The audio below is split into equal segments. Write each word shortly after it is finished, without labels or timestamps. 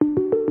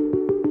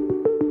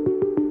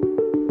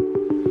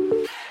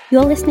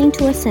You're listening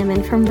to a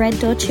sermon from Red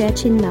Door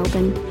Church in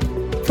Melbourne.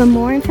 For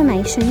more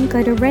information,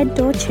 go to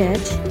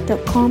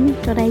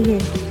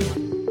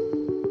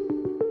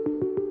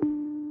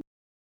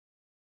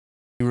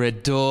reddoorchurch.com.au.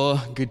 Red Door,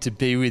 good to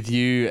be with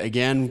you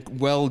again.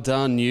 Well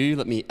done, you.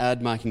 Let me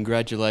add my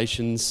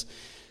congratulations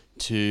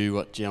to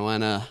what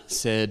Joanna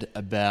said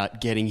about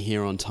getting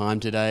here on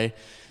time today.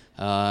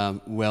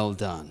 Well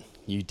done.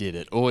 You did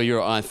it. Or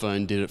your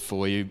iPhone did it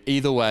for you.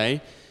 Either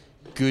way,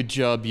 good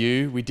job,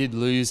 you. We did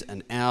lose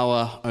an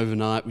hour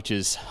overnight, which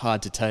is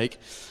hard to take.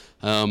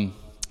 I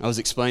was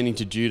explaining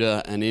to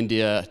Judah and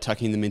India,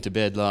 tucking them into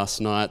bed last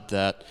night,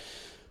 that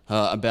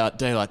about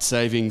daylight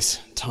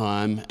savings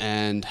time,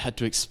 and had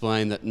to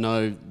explain that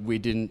no, we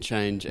didn't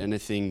change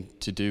anything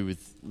to do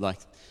with like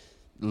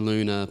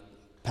lunar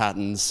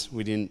patterns.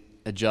 We didn't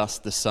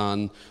adjust the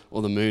sun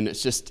or the moon.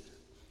 It's just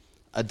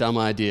a dumb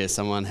idea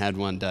someone had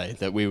one day,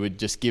 that we would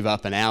just give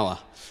up an hour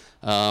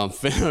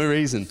for no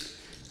reason.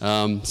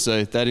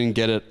 So they didn't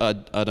get it.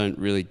 I don't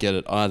really get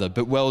it either.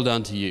 But well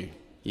done to you.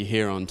 You're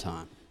here on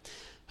time.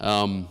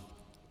 I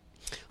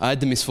had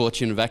the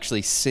misfortune of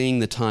actually seeing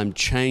the time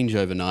change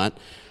overnight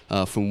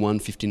from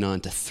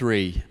 1:59 to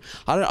 3.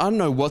 I don't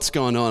know what's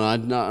going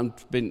on. I'm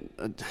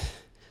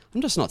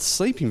just not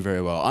sleeping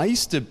very well. I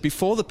used to,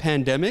 before the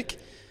pandemic,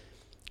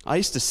 I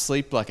used to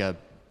sleep like a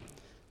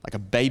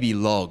baby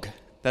log.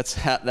 That's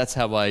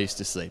how I used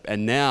to sleep.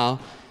 And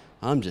now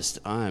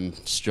I'm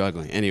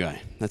struggling.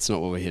 Anyway, that's not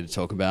what we're here to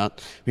talk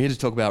about. We're here to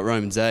talk about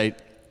Romans 8,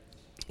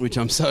 which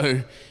I'm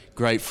so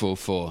grateful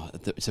for.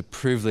 It's a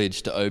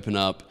privilege to open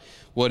up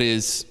what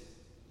is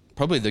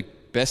probably the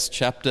best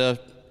chapter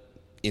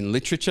in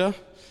literature.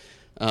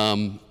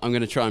 I'm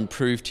going to try and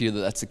prove to you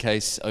that that's the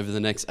case over the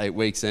next 8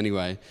 weeks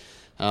anyway.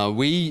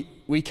 We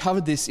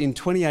covered this in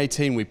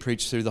 2018. We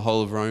preached through the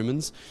whole of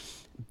Romans,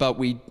 but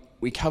we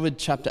covered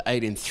chapter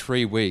 8 in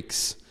 3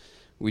 weeks,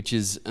 which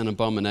is an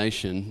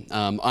abomination.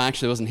 I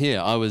actually wasn't here.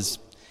 I was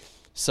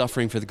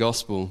suffering for the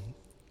gospel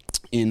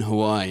in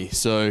Hawaii,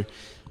 so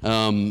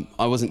I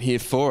wasn't here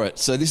for it.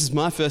 So this is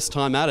my first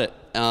time at it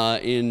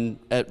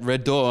at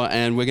Red Door,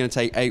 and we're going to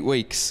take 8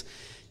 weeks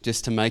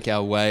just to make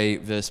our way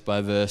verse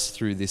by verse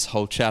through this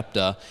whole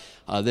chapter.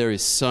 There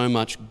is so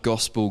much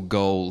gospel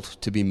gold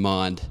to be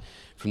mined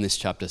from this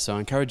chapter, so I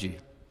encourage you,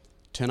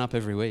 turn up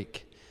every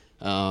week,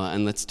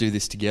 and let's do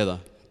this together.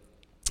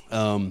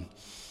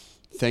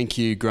 Thank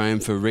you, Graham,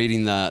 for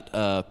reading that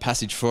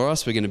passage for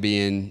us. We're going to be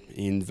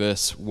in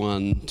verse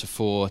 1 to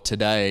 4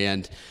 today,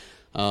 and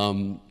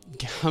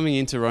coming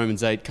into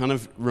Romans 8 kind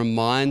of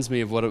reminds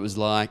me of what it was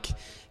like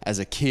as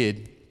a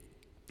kid,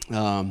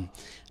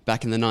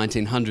 back in the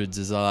 1900s,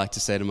 as I like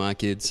to say to my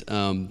kids,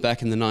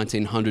 back in the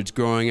 1900s,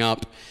 growing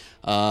up,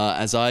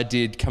 as I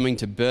did, coming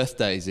to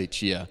birthdays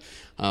each year.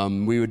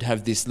 We would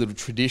have this little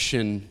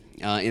tradition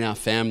in our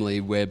family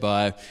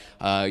whereby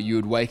you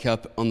would wake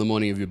up on the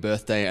morning of your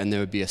birthday and there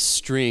would be a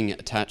string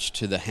attached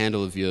to the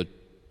handle of your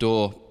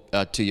door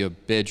to your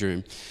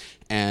bedroom,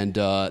 and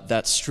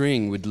that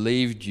string would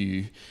lead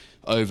you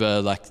over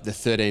like the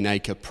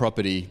 13-acre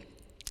property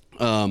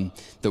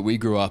that we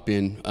grew up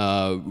in,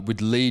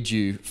 would lead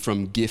you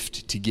from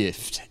gift to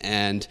gift.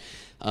 And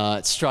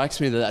it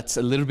strikes me that that's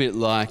a little bit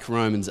like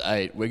Romans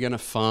 8. We're going to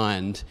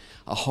find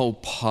a whole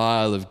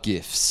pile of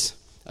gifts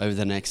over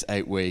the next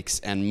 8 weeks,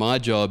 and my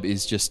job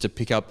is just to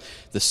pick up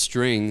the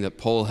string that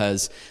Paul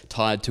has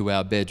tied to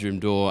our bedroom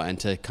door and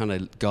to kind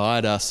of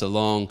guide us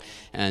along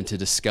and to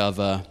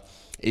discover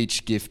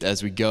each gift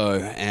as we go.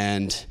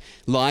 And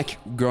like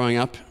growing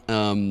up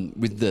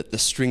with the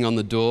string on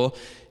the door,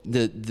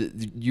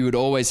 you would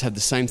always have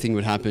the same thing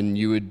would happen.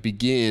 You would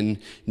begin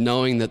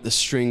knowing that the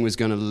string was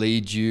going to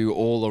lead you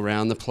all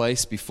around the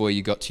place before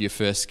you got to your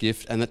first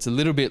gift. And that's a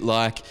little bit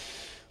like,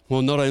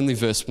 well, not only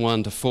verse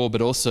 1 to 4,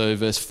 but also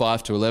verse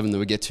 5 to 11 that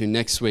we get to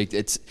next week.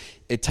 It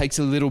takes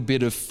a little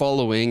bit of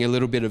following, a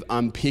little bit of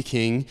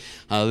unpicking,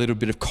 a little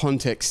bit of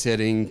context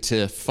setting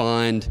to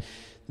find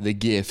the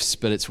gifts,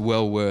 but it's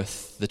well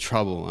worth the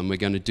trouble. And we're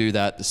going to do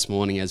that this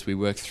morning as we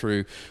work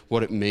through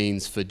what it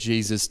means for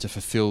Jesus to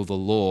fulfill the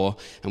law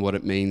and what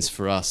it means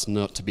for us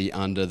not to be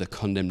under the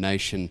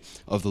condemnation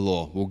of the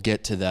law. We'll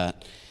get to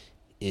that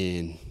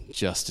in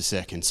just a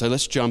second. So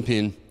let's jump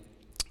in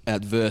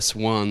at verse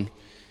 1,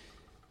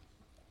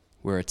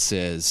 where it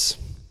says,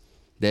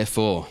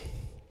 "Therefore,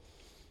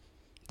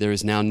 there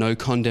is now no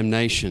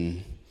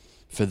condemnation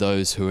for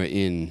those who are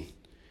in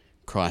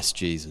Christ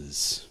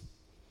Jesus."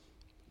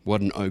 What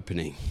an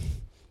opening.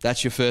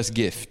 That's your first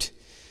gift.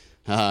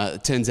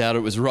 It turns out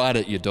it was right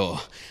at your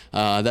door.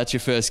 That's your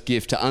first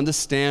gift. To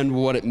understand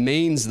what it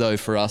means, though,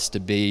 for us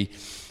to be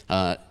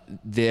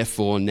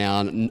therefore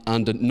now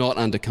not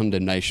under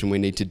condemnation, we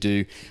need to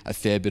do a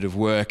fair bit of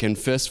work. And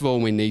first of all,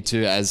 we need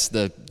to, as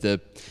the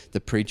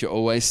preacher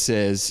always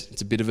says,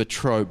 it's a bit of a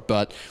trope,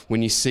 but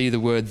when you see the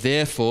word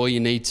therefore,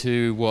 you need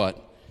to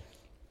what?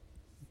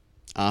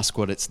 Ask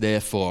what it's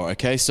there for.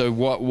 Okay, so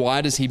why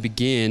does he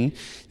begin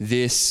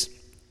this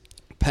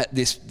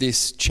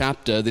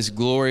chapter, this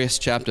glorious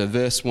chapter,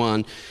 verse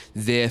 1,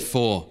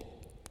 therefore?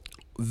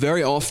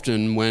 very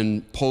often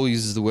when Paul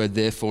uses the word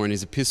therefore in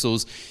his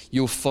epistles,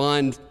 you'll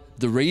find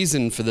the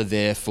reason for the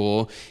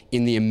therefore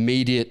in the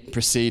immediate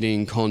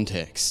preceding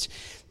context.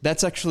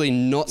 That's actually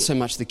not so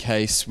much the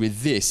case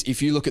with this.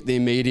 If you look at the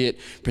immediate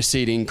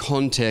preceding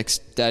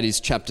context, that is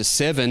chapter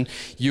 7,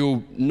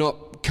 you'll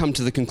not come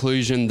to the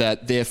conclusion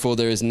that therefore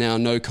there is now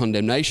no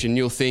condemnation.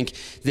 You'll think,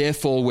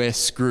 therefore we're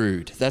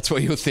screwed. That's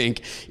what you'll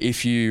think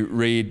if you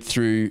read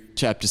through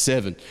chapter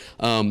 7.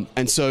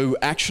 And so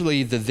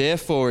actually the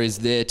therefore is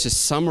there to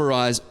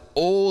summarize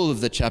all of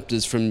the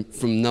chapters from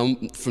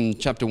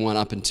chapter 1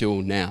 up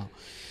until now.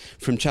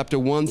 From chapter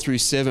 1 through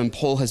 7,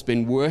 Paul has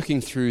been working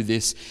through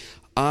this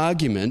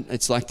argument.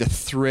 It's like the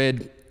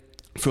thread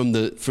from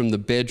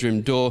the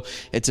bedroom door.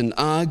 It's an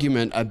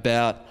argument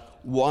about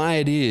why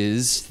it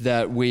is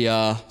that we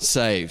are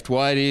saved,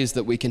 why it is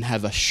that we can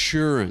have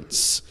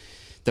assurance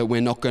that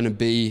we're not going to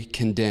be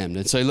condemned.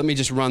 And so let me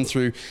just run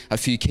through a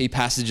few key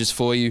passages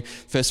for you.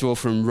 First of all,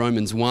 from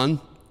Romans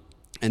 1,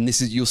 and this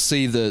is, you'll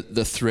see the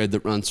thread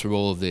that runs through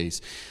all of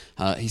these.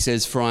 He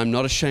says, "For I am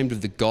not ashamed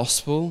of the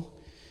gospel,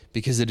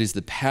 because it is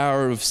the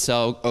power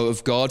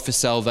of God for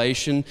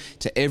salvation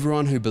to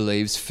everyone who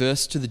believes,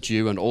 first to the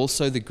Jew and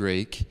also the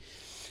Greek.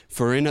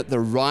 For in it the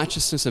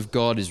righteousness of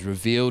God is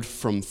revealed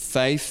from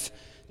faith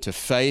to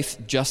faith,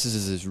 just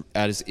as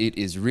it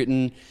is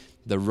written,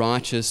 the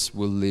righteous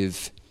will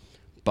live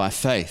by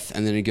faith."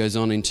 And then he goes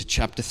on into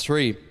chapter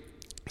 3,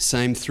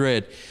 same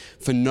thread.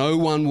 "For no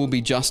one will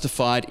be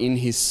justified in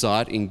his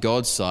sight, in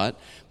God's sight,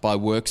 by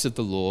works of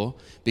the law,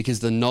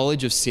 because the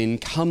knowledge of sin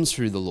comes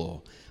through the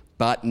law.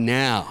 But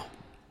now,"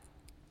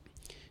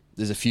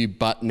 there's a few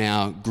but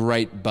now,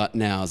 great but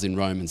nows in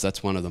Romans,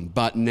 that's one of them.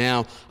 "But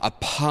now,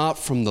 apart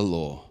from the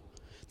law,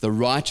 the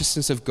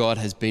righteousness of God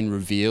has been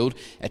revealed,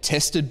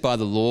 attested by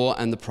the law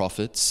and the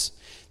prophets.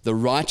 The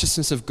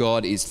righteousness of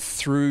God is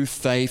through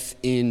faith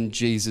in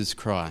Jesus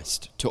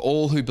Christ, to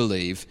all who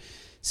believe,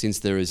 since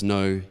there is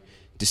no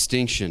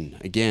distinction."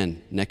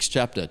 Again, next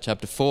chapter,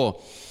 chapter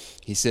 4,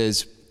 he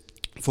says,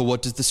 "For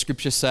what does the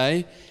scripture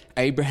say?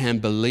 Abraham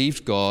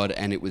believed God,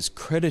 and it was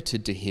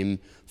credited to him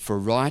for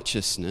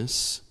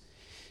righteousness.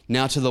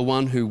 Now to the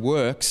one who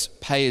works,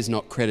 pay is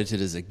not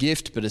credited as a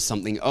gift, but as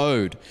something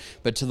owed.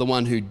 But to the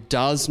one who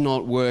does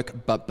not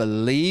work, but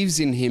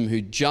believes in him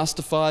who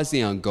justifies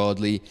the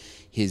ungodly,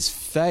 his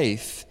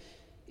faith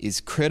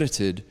is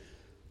credited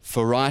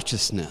for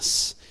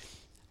righteousness."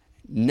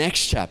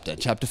 Next chapter,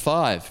 chapter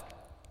 5.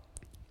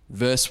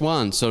 Verse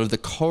 1, sort of the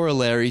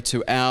corollary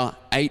to our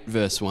 8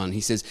 verse 1.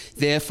 He says,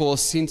 "Therefore,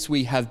 since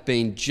we have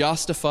been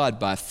justified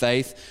by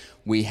faith,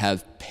 we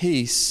have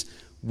peace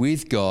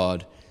with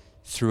God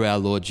through our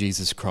Lord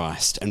Jesus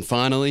Christ." And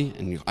finally,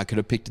 and I could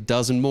have picked a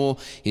dozen more,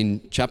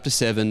 in chapter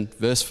 7,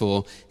 verse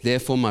 4,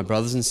 "Therefore, my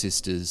brothers and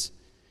sisters,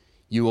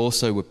 you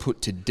also were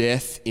put to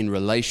death in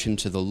relation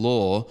to the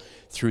law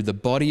through the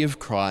body of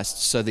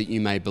Christ, so that you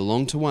may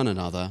belong to one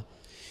another.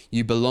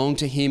 You belong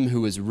to him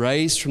who was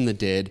raised from the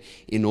dead,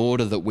 in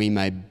order that we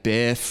may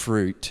bear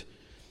fruit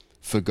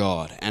for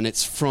God." And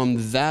it's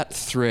from that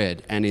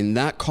thread and in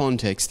that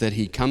context that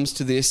he comes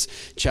to this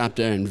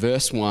chapter in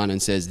verse 1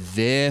 and says,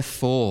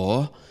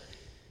 "Therefore,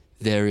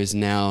 there is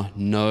now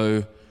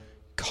no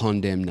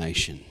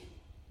condemnation."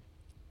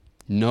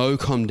 No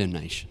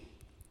condemnation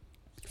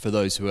for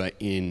those who are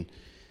in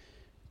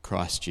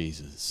Christ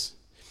Jesus.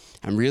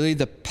 And really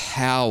the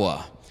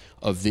power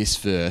of this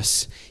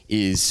verse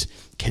is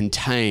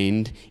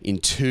contained in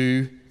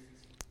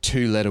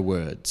two-letter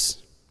words.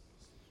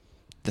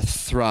 The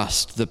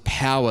thrust, the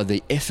power,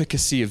 the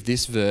efficacy of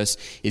this verse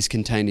is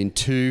contained in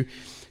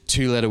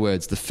two-letter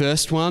words. The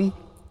first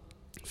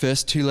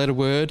two-letter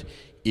word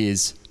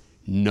is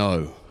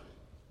no.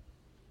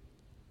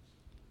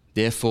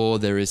 Therefore,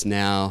 there is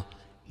now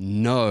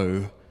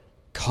no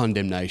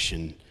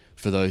condemnation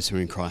for those who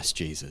are in Christ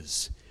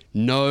Jesus.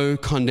 No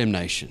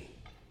condemnation.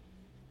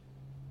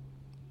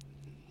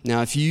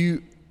 Now, if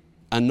you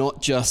are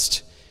not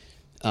just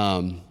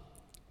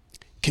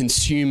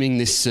consuming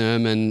this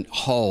sermon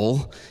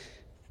whole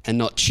and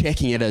not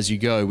checking it as you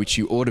go, which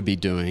you ought to be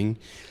doing,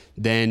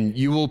 then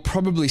you will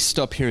probably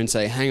stop here and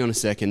say, hang on a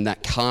second,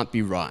 that can't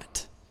be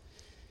right.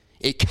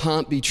 It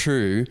can't be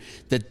true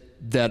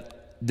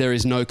that there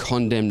is no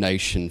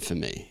condemnation for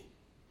me.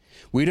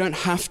 We don't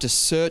have to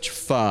search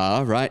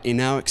far, right, in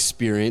our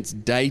experience,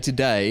 day to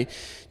day,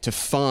 to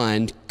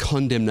find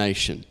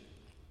condemnation.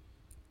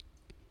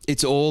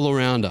 It's all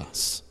around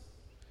us.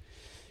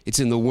 It's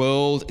in the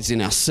world, it's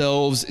in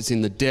ourselves, it's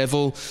in the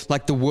devil.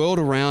 Like the world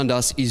around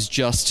us is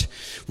just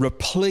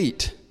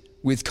replete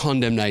with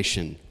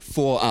condemnation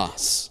for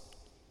us.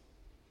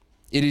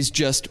 It is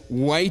just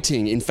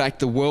waiting. In fact,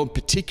 the world,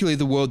 particularly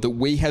the world that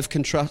we have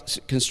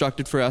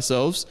constructed for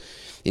ourselves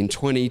in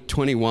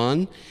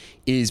 2021,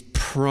 is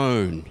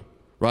prone,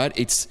 right?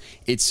 It's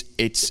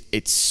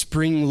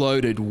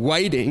spring-loaded,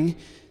 waiting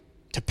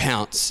to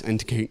pounce and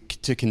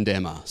to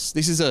condemn us.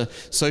 This is a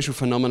social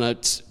phenomenon,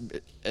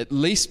 at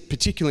least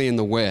particularly in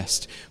the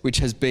West, which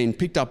has been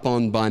picked up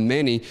on by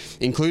many,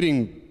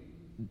 including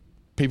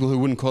people who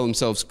wouldn't call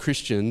themselves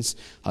Christians.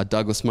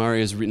 Douglas Murray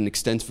has written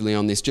extensively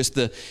on this. Just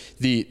the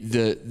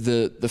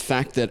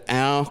fact that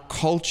our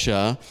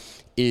culture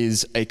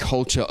is a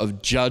culture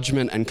of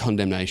judgment and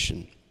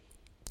condemnation.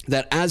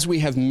 That as we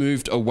have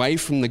moved away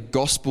from the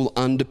gospel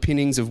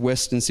underpinnings of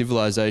Western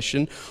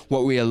civilization,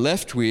 what we are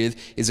left with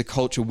is a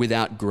culture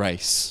without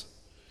grace.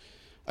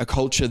 A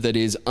culture that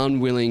is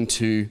unwilling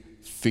to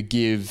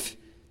forgive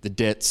the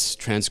debts,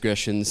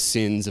 transgressions,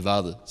 sins of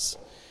others.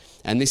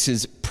 And this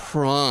is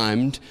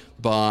primed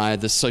by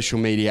the social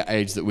media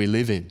age that we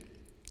live in.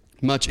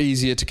 Much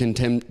easier to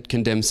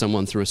condemn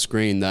someone through a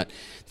screen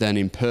than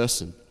in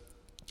person.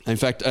 In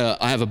fact,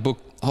 I have a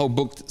whole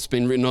book that's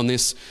been written on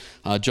this,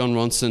 John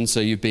Ronson, So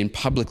You've Been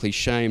Publicly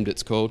Shamed,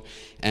 it's called.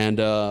 And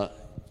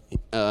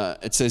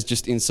it says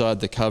just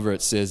inside the cover,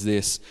 it says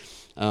this,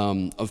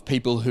 of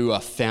people who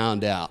are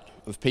found out,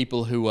 of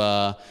people who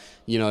are,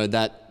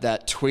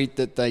 that tweet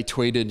that they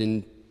tweeted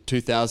in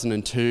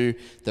 2002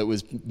 that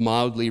was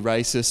mildly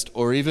racist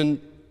or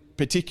even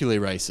particularly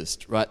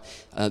racist, right?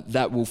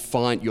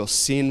 Your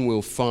sin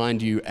will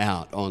find you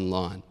out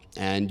online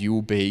and you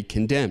will be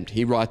condemned.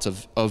 He writes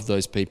of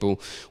those people,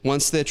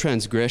 once their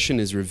transgression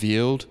is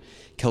revealed,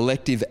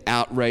 collective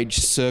outrage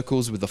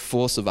circles with the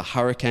force of a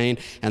hurricane,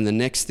 and the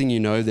next thing you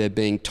know, they're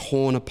being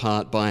torn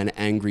apart by an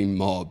angry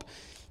mob,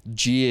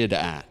 jeered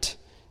at,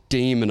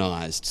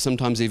 demonized,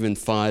 sometimes even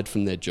fired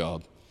from their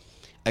job.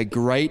 A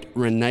great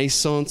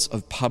renaissance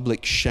of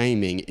public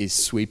shaming is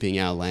sweeping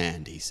our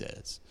land, he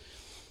says.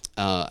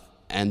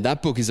 And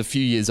that book is a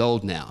few years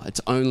old now.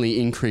 It's only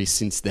increased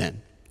since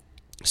then.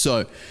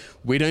 So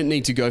we don't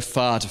need to go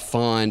far to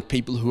find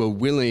people who are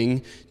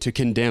willing to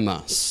condemn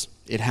us.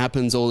 It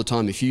happens all the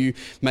time. If you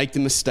make the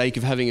mistake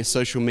of having a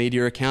social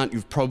media account,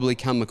 you've probably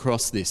come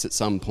across this at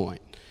some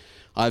point.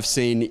 I've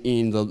seen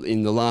in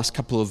the last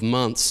couple of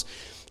months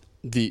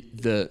the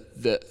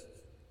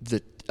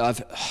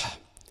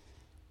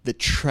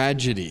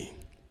tragedy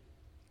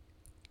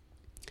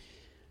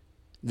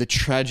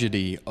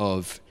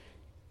of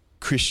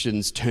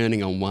Christians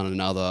turning on one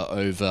another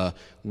over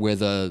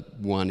whether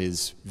one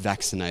is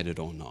vaccinated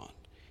or not.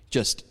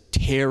 Just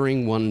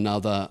tearing one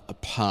another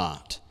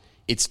apart.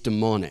 It's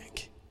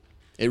demonic.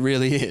 It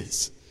really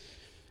is.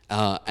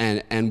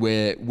 And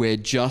we're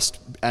just,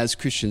 as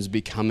Christians,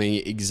 becoming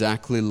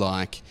exactly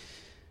like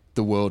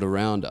the world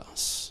around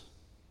us.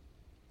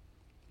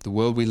 The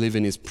world we live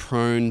in is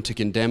prone to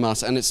condemn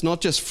us, and it's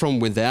not just from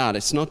without.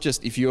 It's not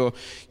just if you're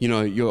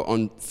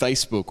on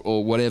Facebook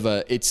or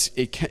whatever.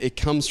 It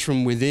comes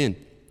from within.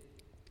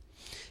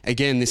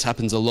 Again, this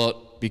happens a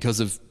lot because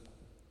of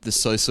the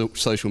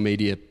social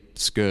media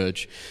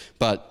scourge,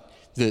 but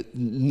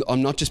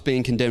I'm not just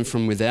being condemned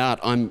from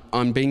without.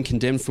 I'm being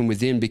condemned from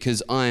within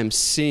because I am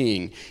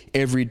seeing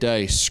every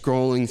day,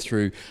 scrolling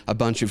through a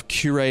bunch of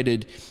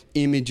curated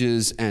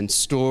images and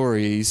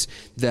stories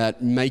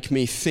that make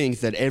me think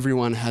that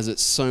everyone has it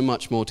so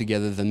much more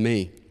together than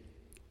me.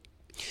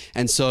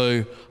 And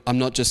so I'm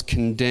not just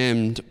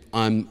condemned,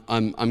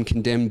 I'm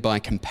condemned by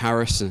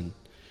comparison.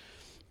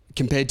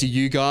 Compared to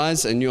you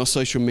guys and your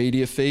social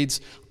media feeds,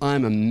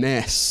 I'm a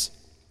mess.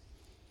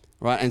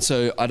 Right? And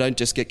so I don't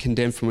just get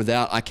condemned from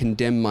without, I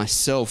condemn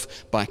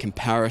myself by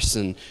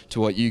comparison to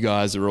what you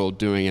guys are all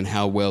doing and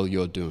how well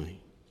you're doing.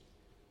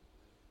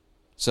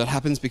 So it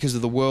happens because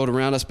of the world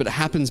around us, but it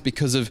happens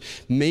because of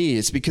me.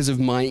 It's because of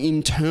my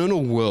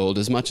internal world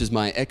as much as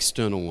my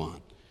external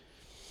one.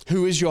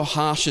 Who is your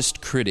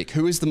harshest critic?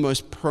 Who is the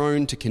most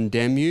prone to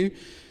condemn you?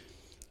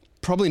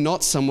 Probably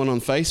not someone on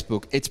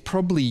Facebook. It's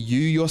probably you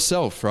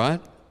yourself, right?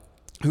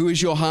 Who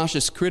is your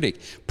harshest critic?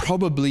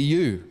 Probably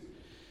you.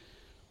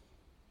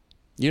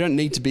 You don't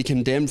need to be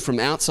condemned from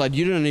outside.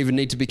 You don't even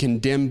need to be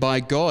condemned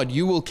by God.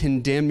 You will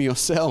condemn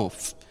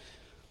yourself.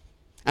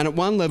 And at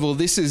one level,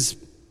 this is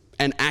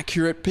an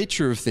accurate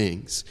picture of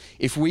things.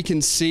 If we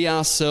can see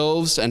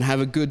ourselves and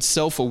have a good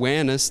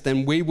self-awareness,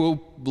 then we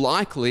will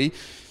likely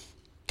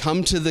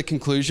come to the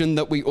conclusion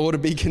that we ought to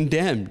be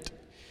condemned.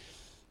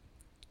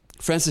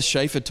 Francis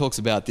Schaeffer talks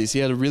about this. He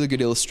had a really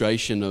good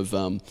illustration of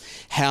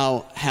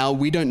how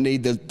we don't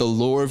need the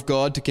law of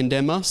God to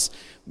condemn us.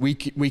 We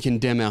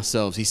condemn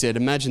ourselves. He said,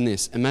 imagine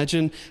this.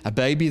 Imagine a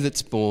baby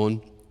that's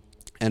born,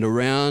 and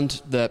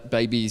around that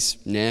baby's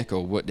neck,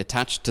 or what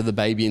attached to the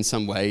baby in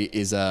some way,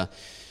 is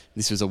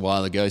this was a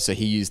while ago, so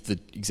he used the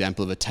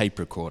example of a tape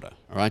recorder,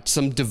 all right?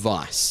 Some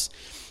device.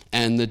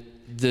 And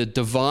the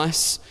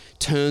device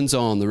turns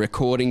on, the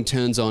recording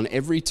turns on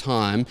every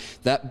time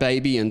that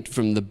baby, and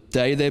from the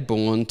day they're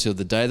born till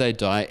the day they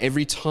die,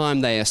 every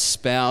time they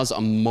espouse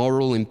a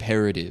moral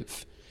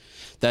imperative.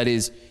 That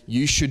is,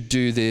 you should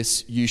do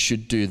this, you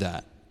should do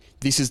that.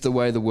 This is the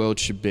way the world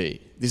should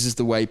be. This is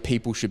the way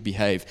people should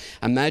behave.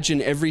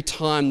 Imagine every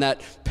time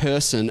that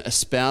person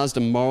espoused a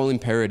moral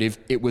imperative,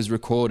 it was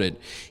recorded.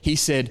 He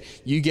said,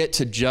 you get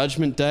to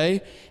Judgment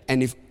Day,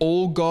 and if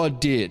all God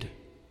did,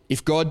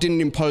 if God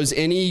didn't impose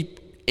any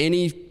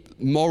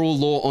moral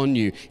law on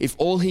you, if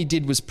all he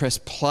did was press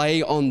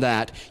play on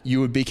that, you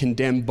would be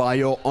condemned by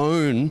your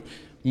own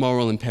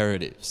moral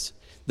imperatives.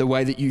 the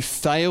way that you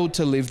failed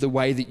to live the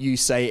way that you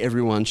say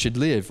everyone should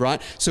live,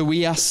 right? So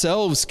we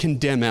ourselves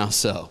condemn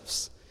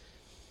ourselves.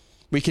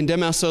 We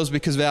condemn ourselves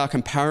because of our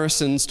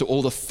comparisons to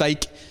all the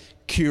fake,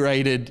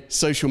 curated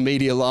social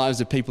media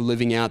lives of people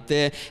living out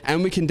there,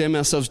 and we condemn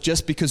ourselves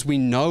just because we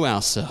know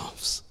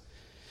ourselves.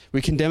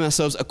 We condemn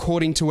ourselves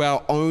according to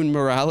our own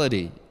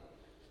morality.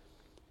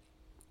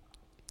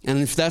 And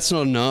if that's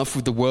not enough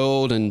with the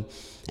world and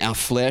our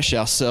flesh,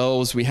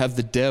 ourselves, we have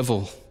the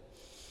devil,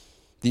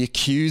 the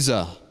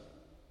accuser.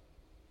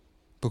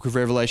 Book of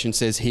Revelation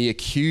says he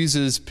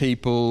accuses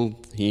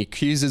people, he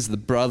accuses the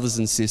brothers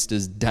and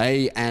sisters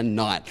day and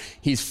night.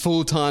 His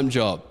full-time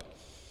job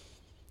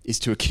is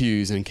to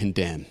accuse and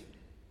condemn.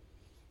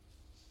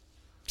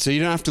 So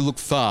you don't have to look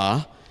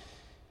far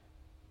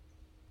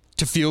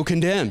to feel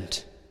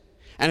condemned.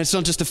 And it's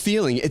not just a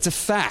feeling, it's a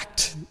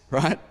fact,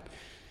 right?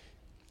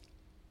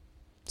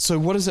 So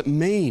what does it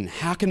mean?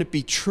 How can it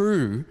be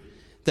true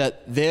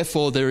that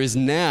therefore there is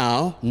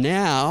now,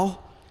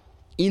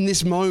 in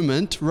this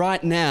moment,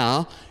 right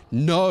now,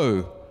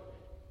 no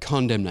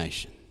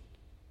condemnation?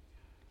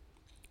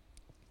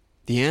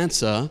 The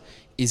answer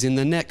is in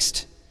the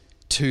next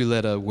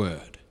two-letter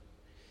word.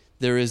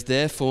 There is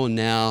therefore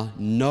now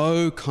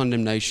no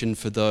condemnation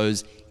for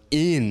those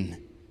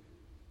in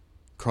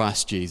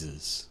Christ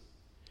Jesus.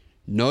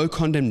 No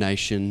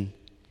condemnation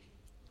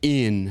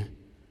in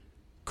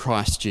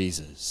Christ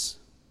Jesus.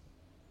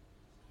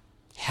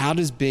 How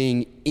does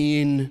being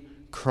in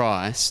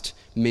Christ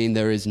mean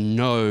there is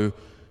no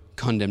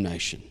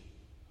condemnation?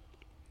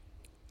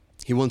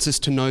 He wants us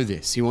to know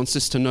this. He wants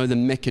us to know the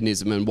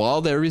mechanism. And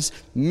while there is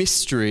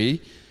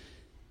mystery,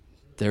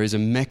 there is a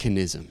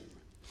mechanism.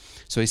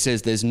 So he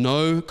says there's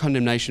no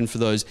condemnation for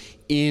those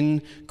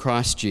in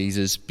Christ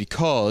Jesus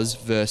because,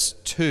 verse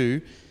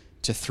 2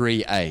 to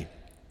 3a,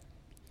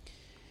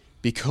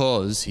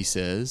 because, he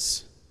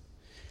says,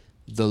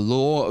 the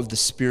law of the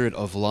Spirit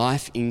of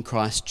life in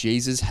Christ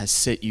Jesus has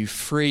set you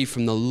free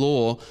from the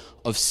law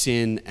of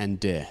sin and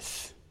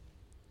death.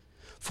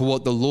 For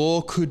what the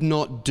law could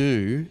not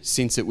do,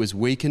 since it was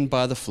weakened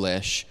by the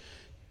flesh,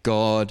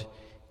 God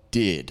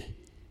did.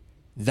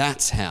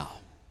 That's how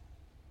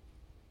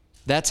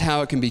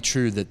it can be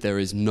true that there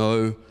is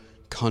no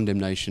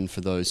condemnation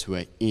for those who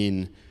are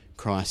in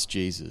Christ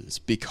Jesus.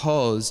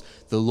 Because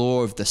the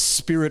law of the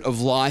Spirit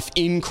of life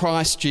in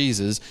Christ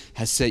Jesus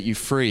has set you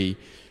free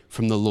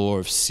from the law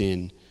of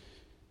sin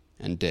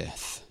and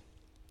death.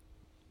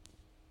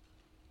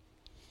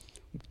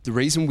 The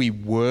reason we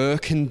were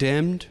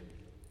condemned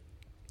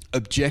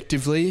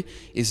objectively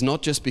is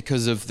not just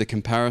because of the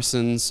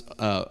comparisons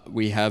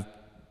we have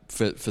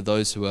for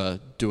those who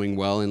are doing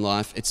well in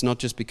life. It's not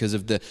just because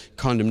of the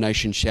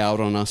condemnation showered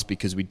on us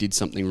because we did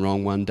something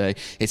wrong one day.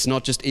 It's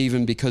not just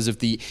even because of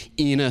the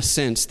inner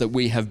sense that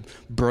we have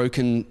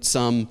broken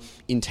some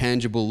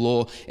intangible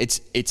law.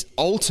 It's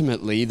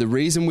ultimately the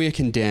reason we are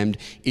condemned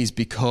is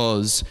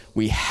because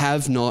we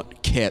have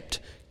not kept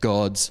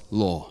God's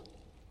law.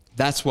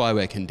 That's why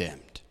we're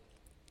condemned.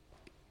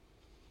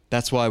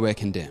 That's why we're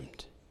condemned.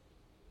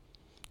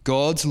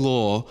 God's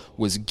law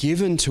was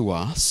given to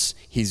us.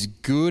 His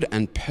good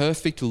and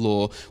perfect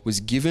law was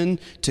given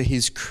to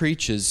his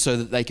creatures so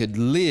that they could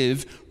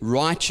live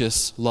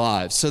righteous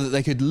lives, so that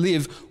they could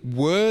live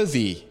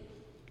worthy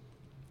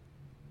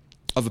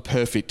of a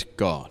perfect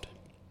God,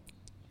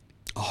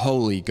 a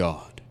holy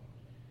God.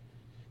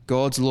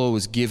 God's law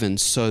was given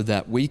so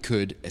that we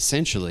could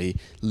essentially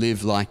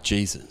live like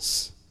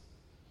Jesus,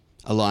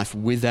 a life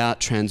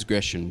without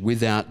transgression,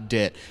 without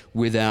debt,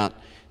 without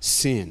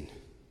sin.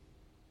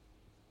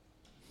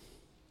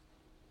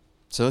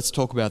 So let's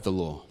talk about the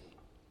law.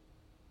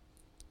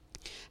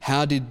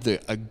 How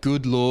did a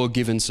good law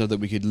given so that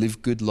we could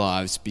live good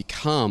lives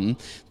become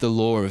the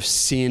law of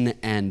sin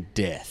and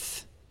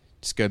death?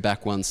 Just go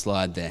back one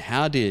slide there.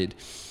 How did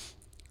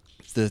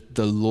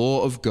the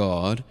law of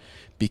God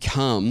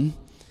become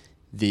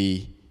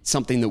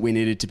something that we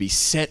needed to be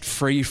set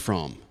free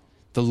from,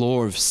 the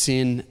law of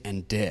sin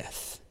and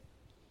death?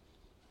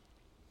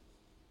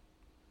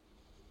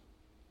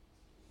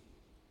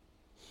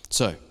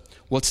 So,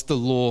 what's the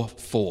law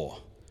for?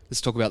 Let's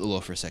talk about the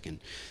law for a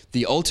second.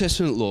 The Old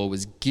Testament law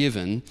was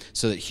given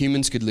so that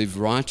humans could live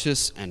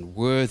righteous and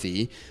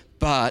worthy,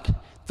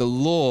 but the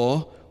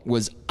law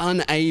was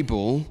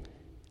unable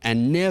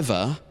and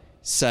never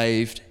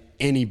saved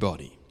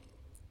anybody.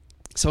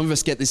 Some of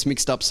us get this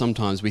mixed up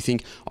sometimes. We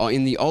think,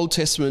 in the Old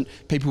Testament,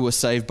 people were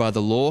saved by the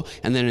law,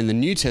 and then in the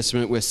New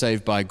Testament, we're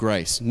saved by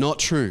grace. Not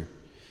true.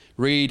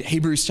 Read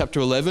Hebrews chapter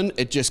 11.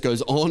 It just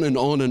goes on and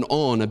on and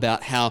on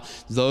about how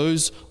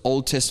those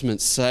Old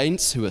Testament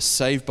saints who are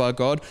saved by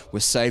God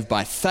were saved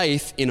by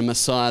faith in a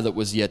Messiah that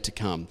was yet to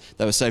come.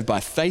 They were saved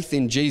by faith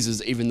in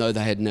Jesus even though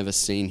they had never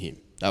seen him.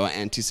 They were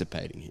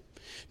anticipating him.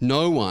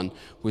 No one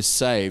was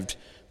saved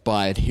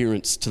by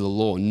adherence to the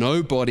law.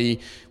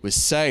 Nobody was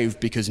saved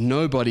because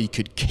nobody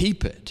could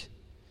keep it.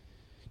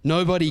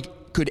 Nobody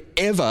could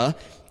ever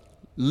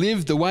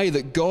live the way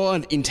that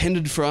God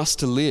intended for us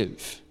to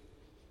live.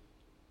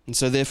 And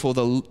so therefore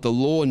the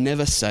law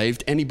never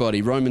saved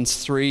anybody.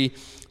 Romans 3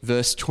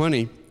 verse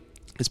 20,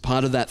 as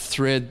part of that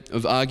thread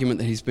of argument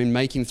that he's been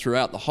making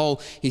throughout the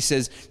whole, he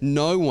says,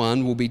 no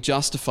one will be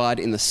justified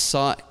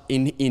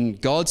in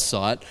God's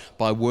sight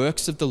by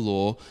works of the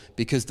law,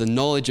 because the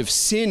knowledge of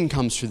sin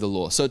comes through the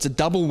law. So it's a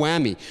double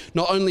whammy.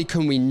 Not only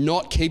can we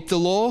not keep the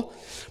law,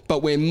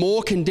 but we're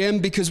more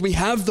condemned because we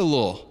have the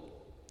law.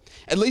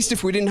 At least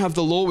if we didn't have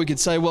the law, we could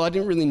say, well, I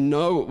didn't really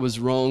know it was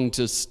wrong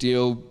to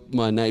steal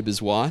my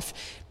neighbor's wife.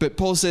 But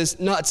Paul says,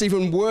 no, it's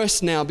even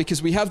worse now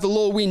because we have the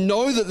law. We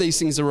know that these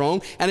things are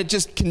wrong, and it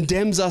just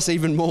condemns us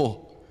even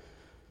more.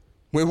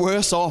 We're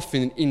worse off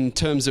in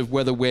terms of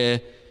whether we're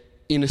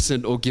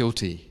innocent or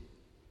guilty,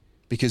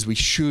 because we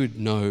should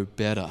know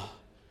better.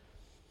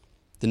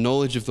 The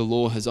knowledge of the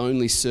law has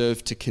only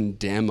served to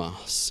condemn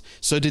us.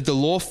 So did the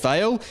law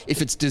fail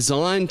if it's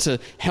designed to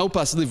help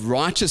us live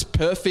righteous,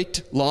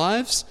 perfect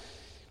lives?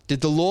 Did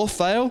the law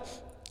fail?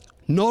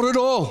 Not at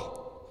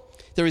all.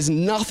 There is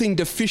nothing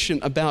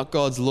deficient about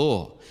God's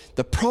law.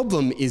 The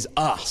problem is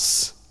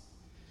us.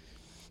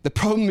 The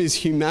problem is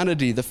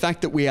humanity, the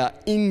fact that we are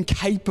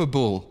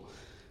incapable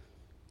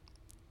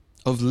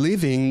of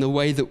living the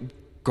way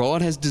that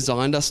God has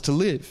designed us to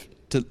live,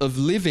 of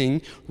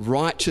living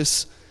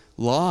righteous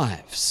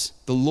lives.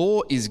 The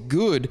law is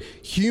good.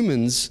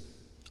 Humans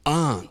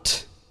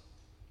aren't.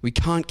 We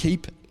can't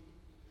keep it.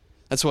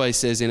 That's why he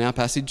says in our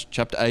passage,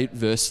 chapter 8,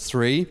 verse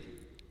 3,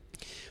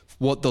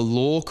 what the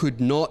law could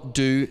not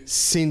do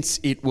since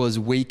it was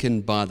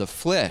weakened by the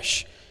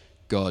flesh,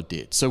 God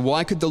did. So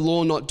why could the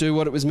law not do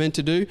what it was meant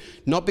to do?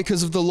 Not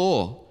because of the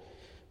law,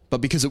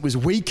 but because it was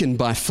weakened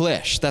by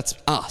flesh. That's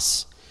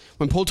us.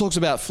 When Paul talks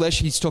about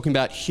flesh, he's talking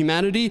about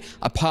humanity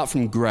apart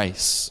from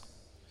grace.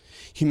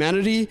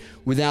 Humanity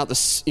without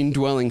the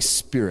indwelling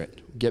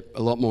spirit. We'll get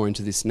a lot more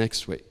into this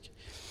next week.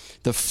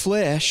 The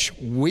flesh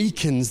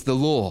weakens the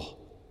law.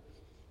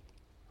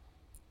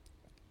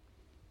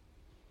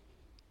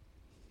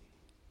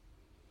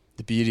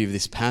 The beauty of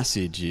this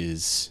passage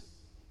is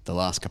the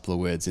last couple of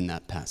words in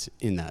that passage,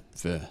 in that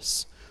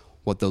verse.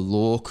 What the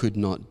law could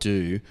not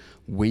do,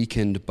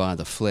 weakened by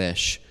the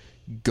flesh,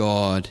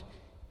 God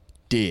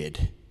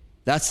did.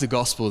 That's the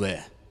gospel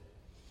there.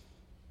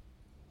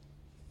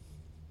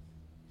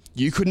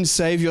 You couldn't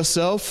save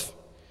yourself.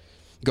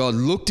 God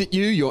looked at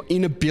you, your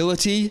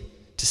inability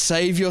to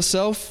save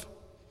yourself.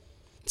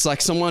 It's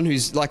like someone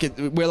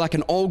we're like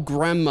an old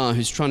grandma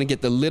who's trying to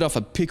get the lid off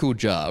a pickle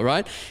jar,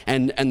 right?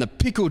 And the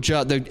pickle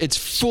jar, it's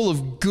full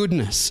of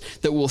goodness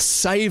that will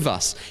save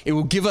us. It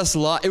will give us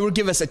life. It will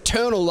give us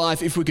eternal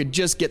life if we could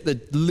just get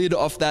the lid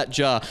off that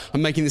jar.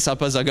 I'm making this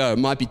up as I go. It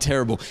might be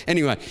terrible.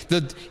 Anyway,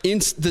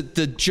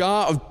 the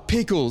jar of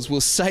pickles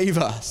will save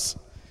us.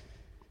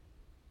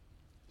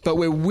 But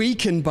we're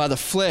weakened by the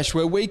flesh.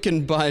 We're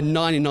weakened by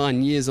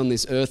 99 years on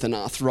this earth and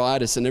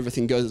arthritis and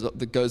everything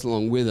that goes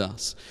along with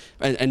us.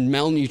 And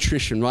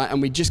malnutrition, right?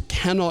 And we just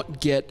cannot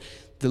get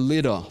the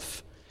lid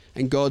off.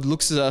 And God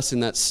looks at us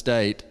in that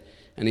state,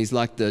 and he's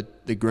like the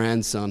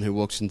grandson who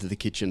walks into the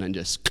kitchen and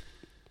just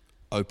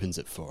opens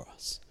it for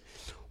us.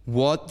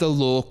 What the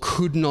law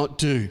could not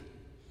do,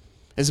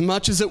 as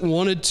much as it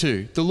wanted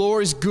to. The law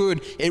is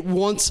good. It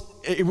wants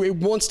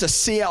to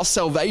see our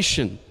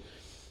salvation.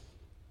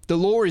 The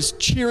law is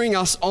cheering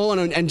us on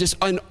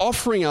and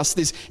offering us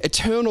this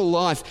eternal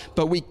life,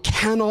 but we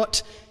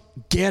cannot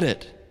get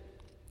it.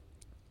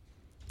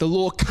 The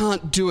law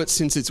can't do it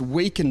since it's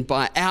weakened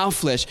by our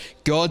flesh.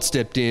 God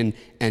stepped in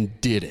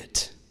and did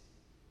it.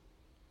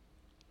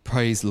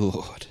 Praise the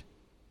Lord.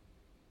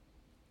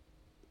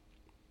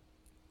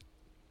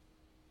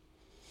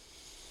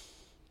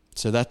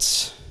 So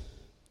that's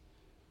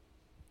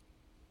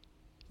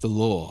the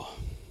law.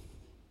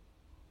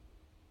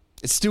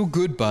 It's still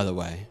good, by the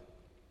way.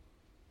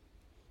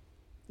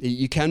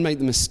 You can make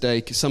the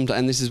mistake sometimes,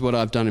 and this is what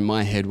I've done in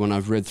my head when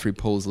I've read through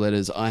Paul's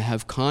letters. I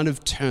have kind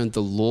of turned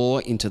the law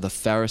into the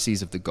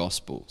Pharisees of the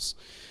Gospels.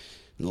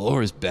 The law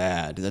is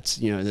bad.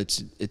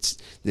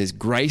 There's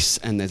grace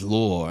and there's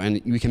law,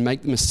 and we can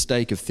make the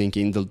mistake of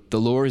thinking the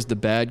law is the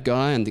bad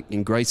guy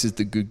and grace is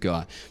the good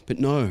guy. But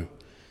no,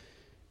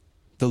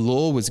 the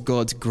law was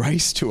God's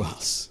grace to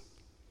us.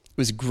 It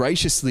was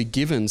graciously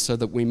given so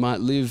that we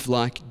might live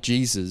like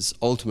Jesus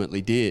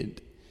ultimately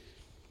did.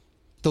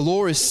 The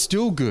law is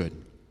still good.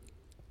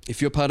 If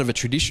you're part of a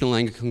traditional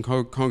Anglican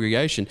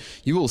congregation,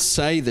 you will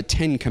say the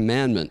 10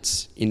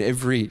 Commandments in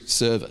every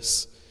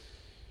service.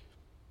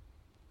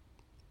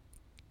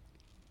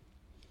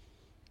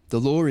 The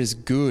law is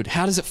good.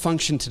 How does it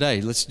function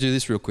today? Let's do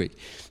this real quick.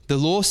 The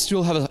law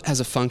still has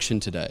a function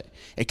today.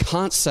 It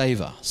can't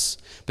save us,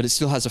 but it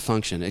still has a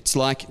function. It's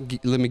like,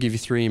 let me give you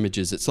 3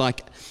 images. It's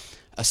like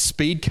a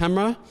speed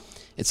camera,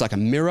 it's like a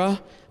mirror,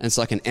 and it's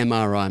like an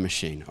MRI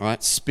machine, all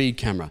right? Speed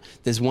camera.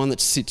 There's one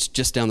that sits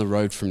just down the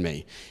road from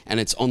me, and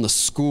it's on the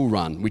school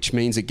run, which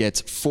means it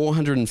gets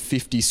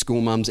 450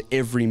 school mums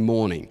every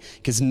morning,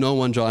 because no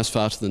one drives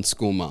faster than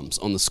school mums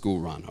on the school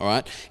run, all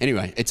right?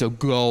 Anyway, it's a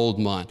gold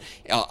mine.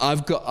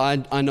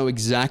 I know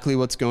exactly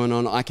what's going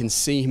on. I can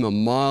see him a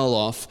mile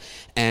off,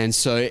 and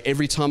so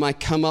every time I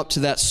come up to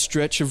that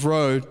stretch of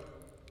road,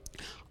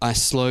 I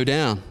slow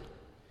down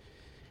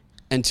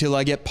until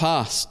I get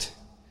past.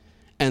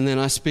 and then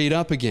I speed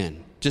up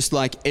again, just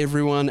like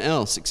everyone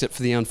else, except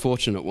for the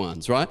unfortunate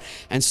ones, right?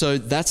 And so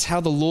that's how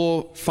the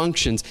law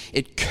functions.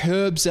 It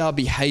curbs our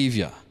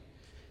behavior,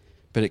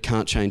 but it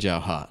can't change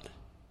our heart.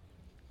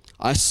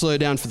 I slow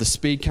down for the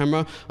speed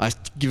camera, I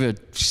give a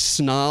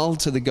snarl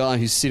to the guy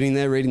who's sitting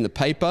there reading the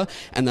paper,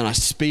 and then I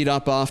speed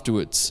up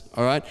afterwards,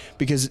 all right?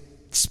 Because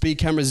speed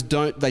cameras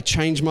they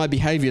change my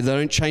behavior, they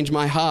don't change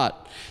my heart.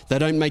 They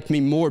don't make me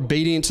more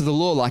obedient to the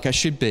law like I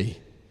should be.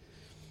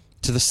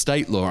 To the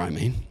state law, I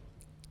mean.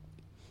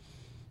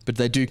 But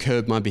they do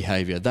curb my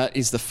behavior. That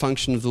is the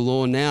function of the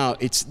law now.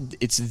 It's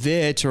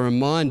there to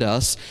remind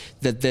us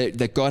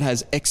that God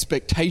has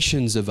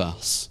expectations of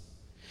us.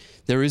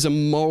 There is a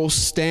moral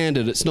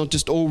standard. It's not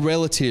just all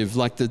relative,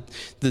 like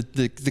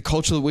the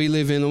culture that we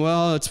live in.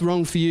 Well, it's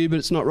wrong for you, but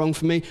it's not wrong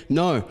for me.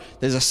 No,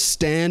 there's a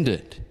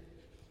standard.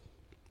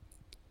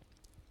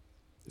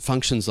 It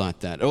functions like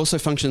that. It also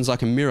functions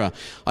like a mirror.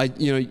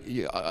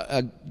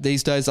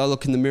 These days I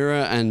look in the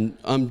mirror and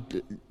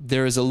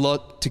there is a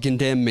lot to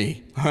condemn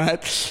me. All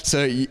right.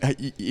 So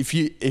if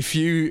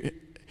you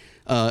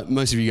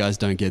most of you guys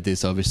don't get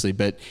this, obviously,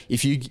 but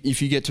if you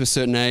get to a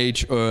certain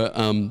age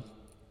or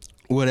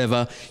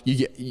whatever,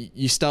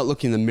 you start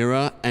looking in the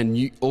mirror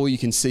and all you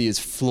can see is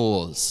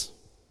flaws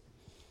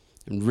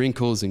and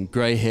wrinkles and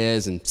grey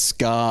hairs and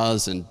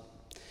scars and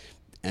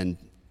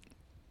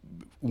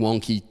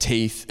wonky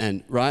teeth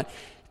and right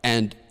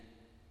and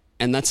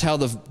that's how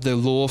the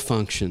law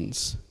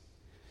functions.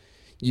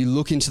 You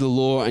look into the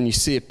law and you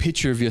see a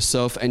picture of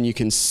yourself and you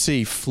can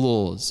see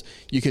flaws.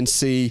 You can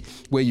see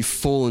where you've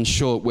fallen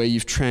short, where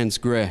you've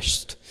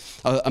transgressed.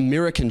 A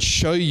mirror can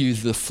show you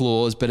the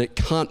flaws, but it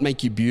can't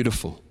make you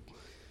beautiful.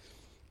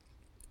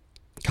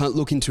 Can't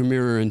look into a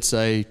mirror and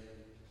say,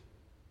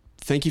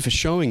 thank you for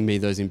showing me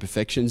those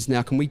imperfections.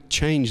 Now can we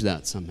change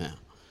that somehow?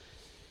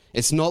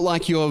 It's not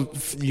like your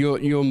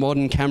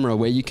modern camera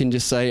where you can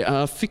just say,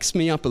 fix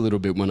me up a little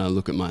bit when I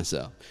look at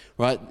myself,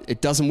 right? It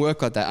doesn't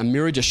work like that. A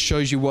mirror just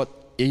shows you what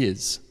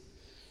is.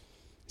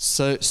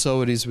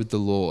 So it is with the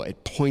law.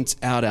 It points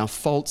out our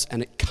faults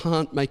and it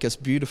can't make us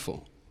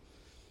beautiful.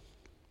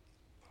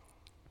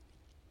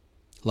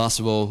 Last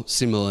of all,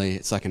 similarly,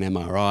 it's like an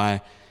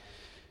MRI.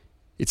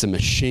 It's a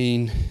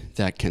machine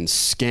that can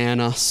scan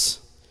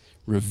us,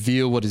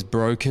 reveal what is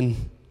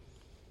broken,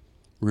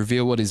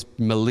 reveal what is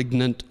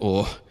malignant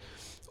or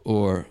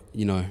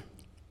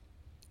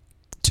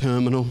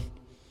terminal,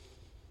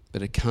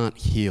 but it can't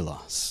heal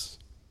us.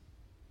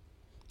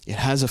 It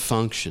has a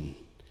function.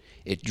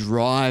 It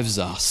drives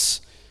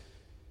us.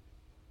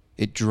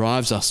 It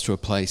drives us to a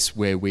place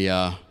where we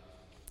are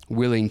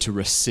willing to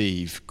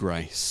receive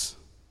grace.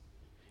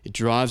 It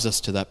drives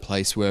us to that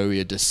place where we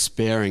are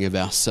despairing of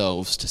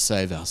ourselves to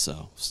save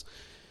ourselves,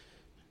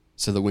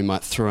 so that we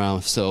might throw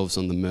ourselves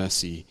on the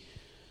mercy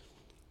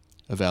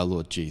of our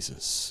Lord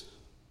Jesus.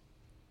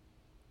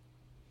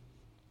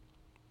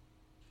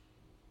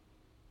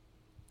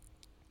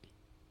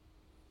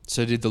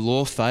 So did the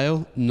law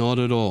fail? Not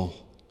at all.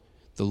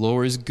 The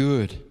law is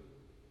good.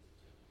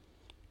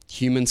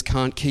 Humans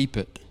can't keep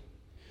it.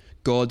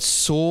 God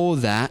saw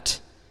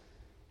that,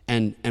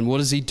 and what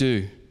does he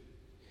do?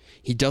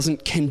 He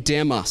doesn't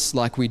condemn us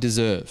like we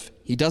deserve.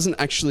 He doesn't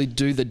actually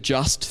do the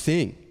just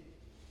thing.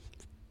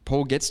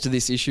 Paul gets to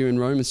this issue in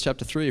Romans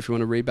chapter 3, if you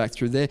want to read back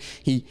through there.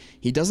 He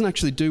doesn't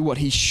actually do what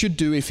he should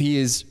do if he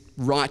is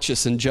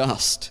righteous and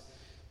just.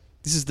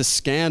 This is the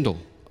scandal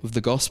of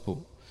the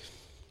gospel.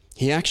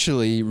 He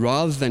actually,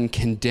 rather than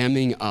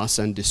condemning us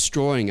and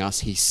destroying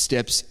us, he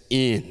steps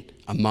in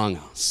among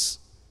us.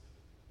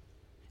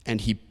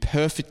 And he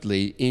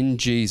perfectly, in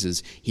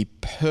Jesus, he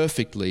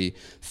perfectly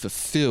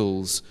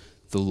fulfills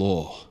the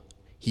law.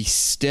 He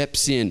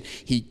steps in.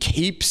 He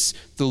keeps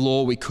the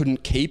law we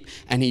couldn't keep,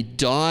 and he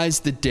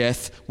dies the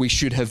death we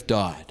should have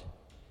died.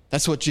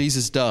 That's what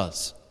Jesus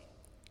does.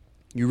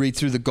 You read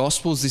through the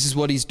Gospels, this is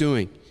what he's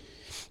doing.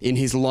 In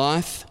his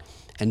life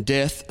and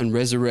death and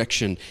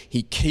resurrection,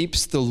 he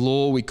keeps the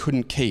law we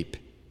couldn't keep,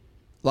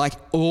 like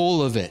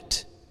all of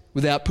it,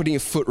 without putting a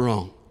foot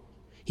wrong.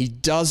 He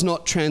does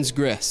not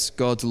transgress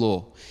God's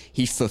law.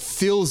 He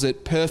fulfills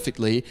it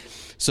perfectly.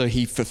 So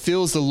he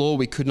fulfills the law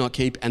we could not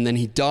keep, and then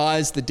he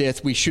dies the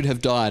death we should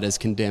have died as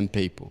condemned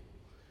people.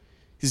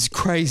 This is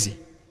crazy.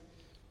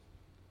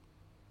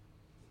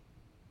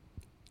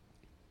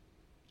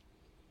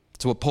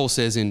 So what Paul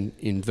says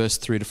in verse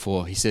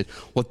 3-4, he said,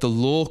 what the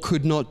law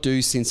could not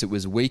do since it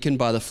was weakened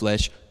by the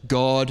flesh,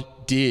 God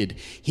did.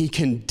 He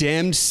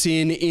condemned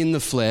sin in the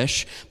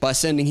flesh by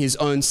sending his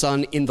own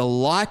son in the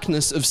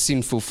likeness of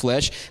sinful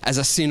flesh as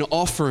a sin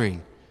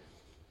offering,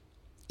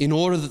 in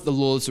order that the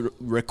law's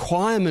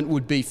requirement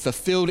would be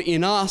fulfilled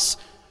in us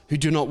who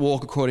do not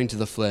walk according to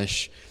the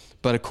flesh,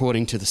 but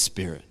according to the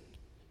Spirit.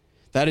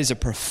 That is a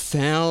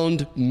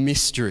profound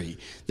mystery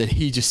that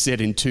he just said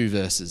in 2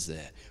 verses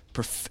there.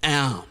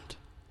 Profound.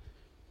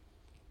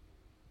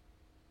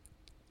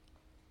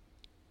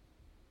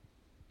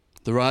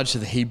 The writer to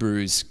the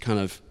Hebrews kind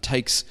of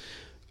takes,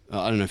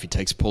 I don't know if he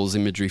takes Paul's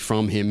imagery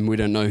from him. We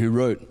don't know who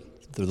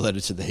wrote the letter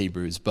to the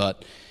Hebrews,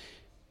 but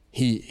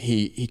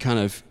he kind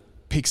of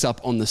picks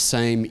up on the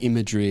same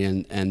imagery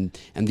and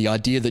the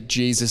idea that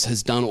Jesus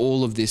has done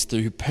all of this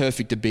through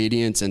perfect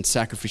obedience and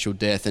sacrificial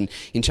death. And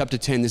in chapter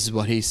 10, this is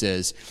what he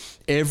says: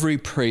 every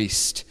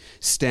priest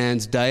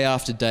stands day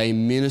after day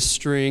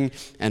ministering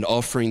and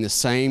offering the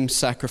same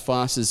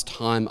sacrifices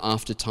time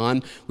after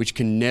time, which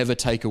can never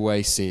take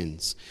away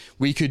sins.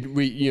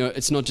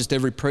 It's not just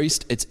every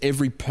priest, it's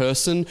every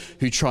person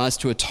who tries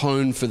to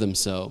atone for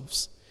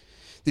themselves.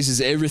 This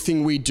is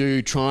everything we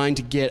do trying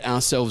to get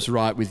ourselves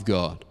right with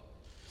God.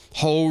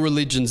 Whole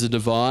religions are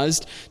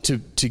devised to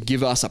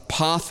give us a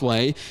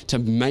pathway to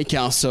make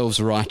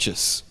ourselves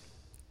righteous.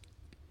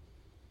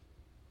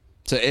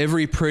 So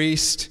every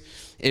priest,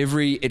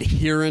 every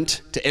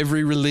adherent to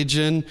every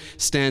religion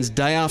stands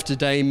day after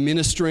day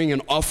ministering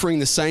and offering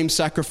the same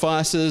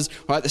sacrifices,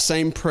 right? The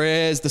same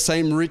prayers, the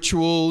same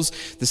rituals,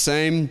 the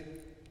same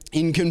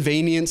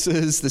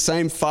inconveniences, the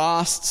same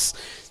fasts,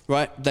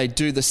 right? They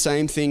do the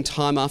same thing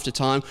time after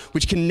time,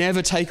 which can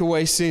never take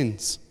away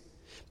sins.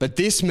 But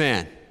this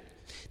man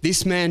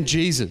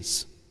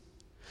Jesus,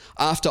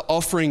 after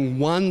offering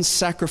one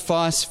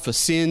sacrifice for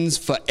sins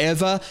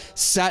forever,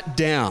 sat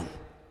down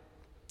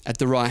at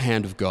the right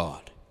hand of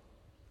God.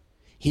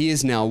 He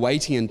is now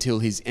waiting until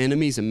his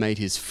enemies are made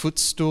his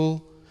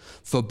footstool,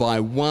 for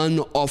by one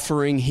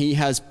offering he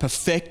has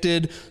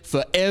perfected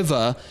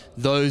forever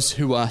those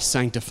who are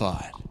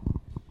sanctified.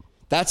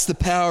 That's the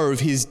power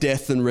of his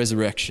death and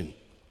resurrection.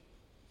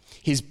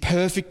 His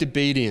perfect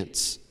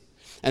obedience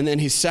and then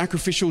his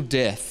sacrificial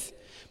death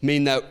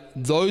mean that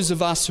those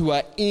of us who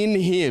are in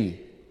him,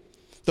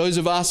 those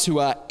of us who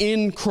are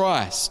in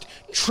Christ,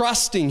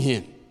 trusting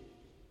him,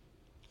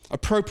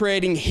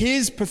 appropriating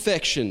his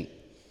perfection,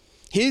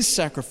 his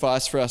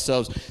sacrifice for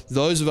ourselves,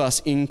 those of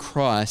us in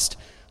Christ,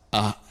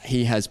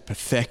 he has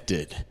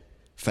perfected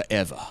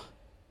forever.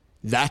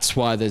 That's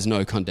why there's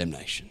no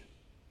condemnation.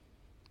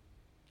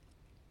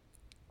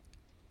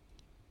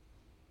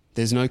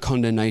 There's no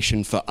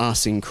condemnation for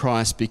us in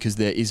Christ because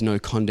there is no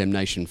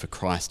condemnation for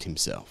Christ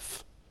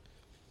himself.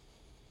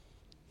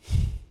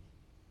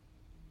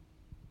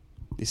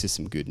 This is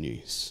some good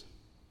news.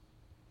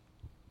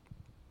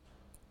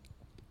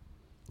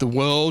 The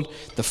world,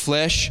 the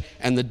flesh,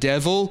 and the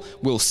devil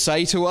will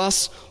say to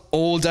us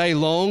all day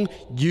long,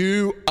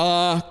 "You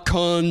are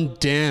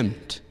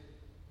condemned."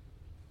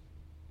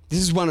 This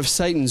is one of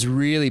Satan's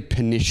really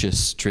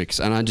pernicious tricks,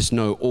 and I just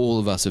know all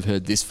of us have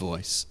heard this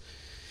voice.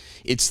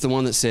 It's the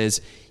one that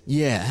says,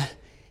 "Yeah,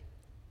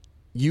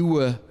 you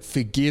were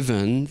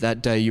forgiven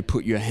that day you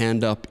put your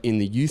hand up in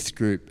the youth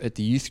group at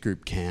the youth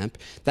group camp.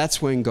 That's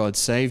when God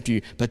saved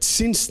you. But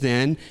since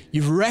then,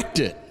 you've wrecked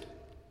it.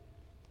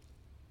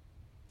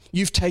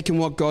 You've taken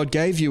what God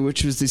gave you,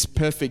 which was this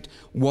perfect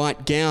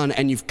white gown,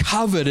 and you've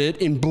covered it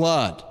in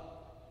blood.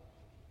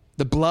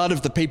 The blood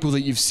of the people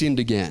that you've sinned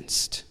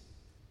against.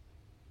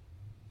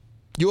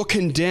 You're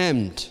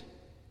condemned,"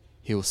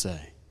 he'll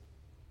say.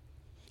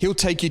 He'll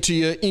take you to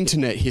your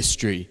internet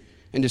history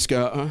and just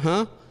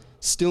go,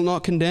 still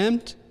not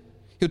condemned?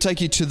 He'll take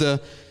you to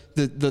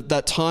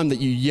that time that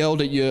you yelled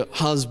at your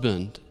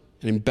husband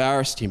and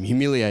embarrassed him,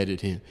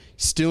 humiliated him.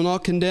 Still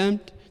not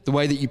condemned? The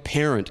way that you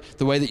parent,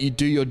 the way that you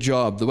do your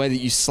job, the way that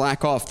you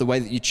slack off, the way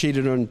that you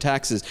cheated on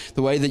taxes,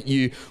 the way that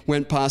you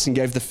went past and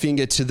gave the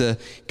finger to the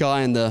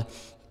guy in the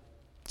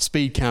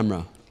speed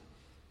camera.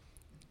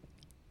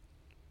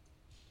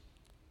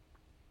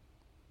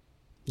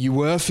 You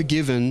were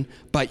forgiven,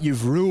 but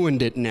you've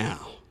ruined it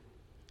now.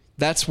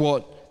 That's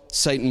what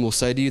Satan will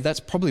say to you. That's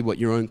probably what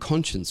your own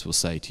conscience will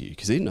say to you,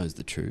 because it knows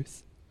the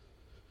truth.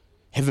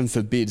 Heaven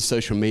forbid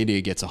social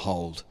media gets a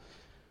hold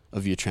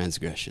of your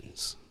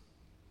transgressions.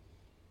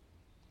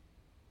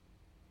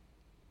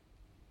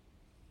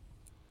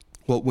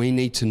 What we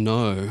need to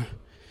know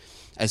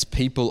as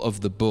people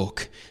of the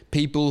book,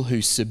 people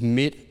who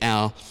submit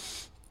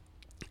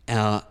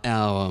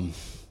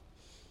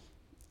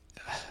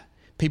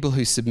people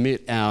who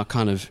submit our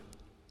kind of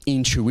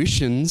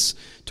intuitions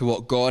to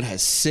what God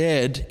has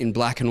said in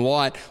black and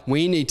white,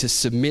 we need to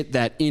submit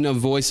that inner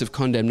voice of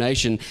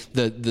condemnation,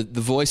 the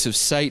voice of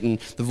Satan,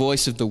 the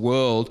voice of the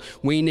world.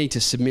 We need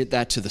to submit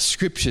that to the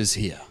scriptures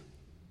here.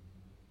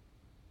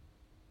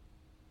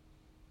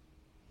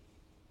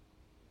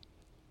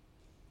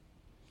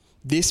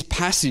 This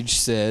passage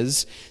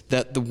says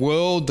that the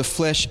world, the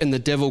flesh, and the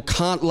devil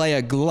can't lay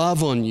a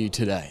glove on you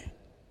today.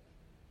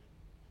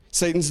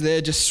 Satan's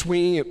there just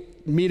swinging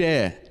it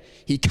midair.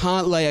 He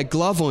can't lay a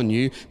glove on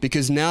you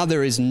because now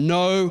there is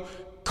no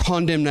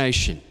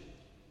condemnation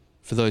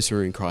for those who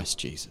are in Christ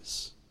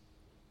Jesus.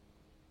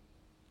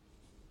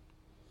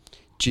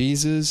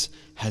 Jesus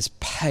has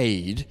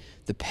paid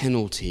the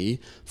penalty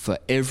for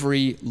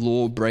every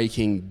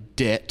law-breaking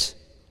debt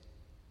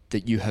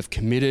that you have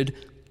committed,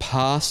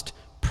 past,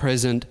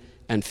 present,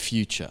 and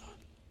future.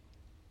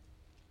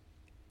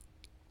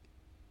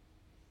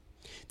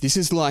 This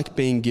is like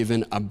being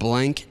given a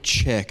blank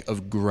check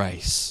of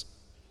grace.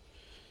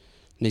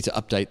 I need to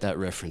update that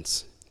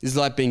reference. This is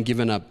like being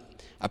given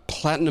a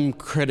platinum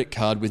credit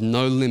card with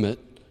no limit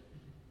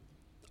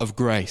of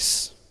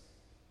grace.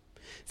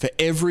 For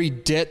every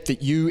debt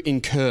that you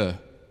incur,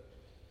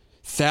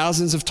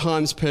 thousands of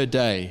times per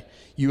day,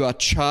 you are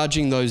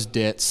charging those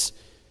debts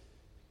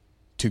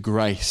to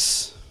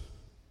grace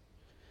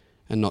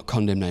and not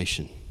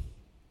condemnation.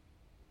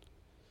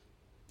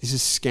 This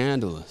is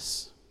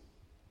scandalous.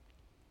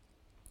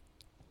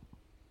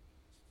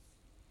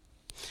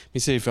 Let me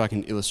see if I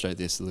can illustrate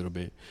this a little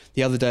bit.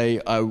 The other day,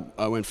 I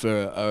went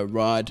for a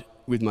ride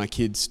with my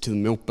kids to the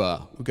milk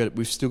bar.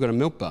 We've still got a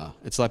milk bar.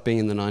 It's like being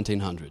in the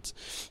 1900s.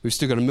 We've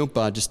still got a milk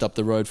bar just up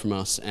the road from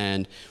us,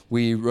 and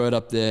we rode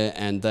up there,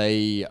 and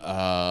they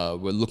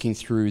were looking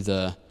through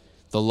the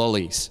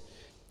lollies.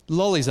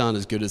 Lollies aren't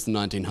as good as the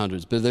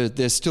 1900s, but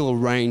there's still a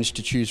range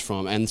to choose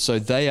from, and so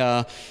they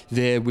are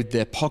there with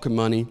their pocket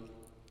money,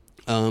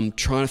 trying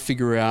to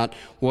figure out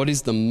what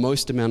is the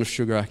most amount of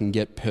sugar I can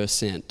get per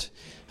cent.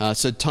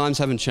 So times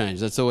haven't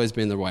changed. That's always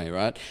been the way,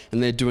 right?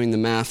 And they're doing the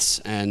maths,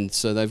 and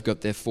so they've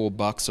got their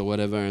 $4 or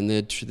whatever, and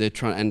they're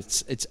trying.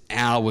 And it's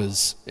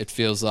hours. It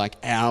feels like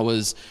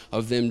hours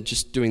of them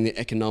just doing the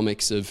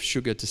economics of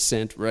sugar to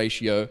cent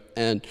ratio,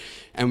 and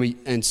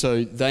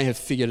so they have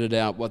figured it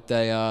out what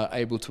they are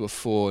able to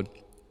afford,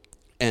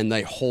 and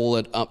they haul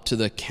it up to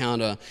the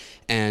counter,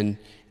 and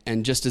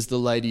just as the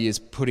lady is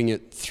putting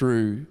it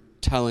through,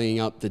 tallying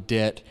up the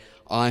debt,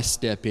 I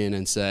step in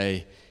and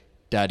say,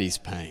 "Daddy's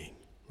paying."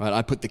 Right?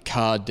 I put the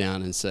card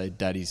down and say,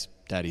 Daddy's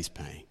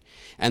paying.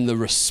 And the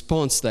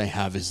response they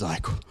have is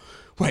like,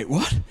 wait,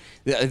 what?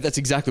 That's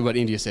exactly what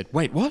India said.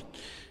 Wait, what?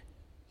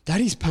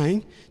 Daddy's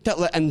paying?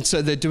 And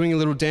so they're doing a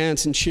little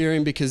dance and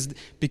cheering because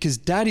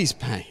Daddy's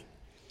paying.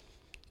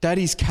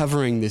 Daddy's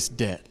covering this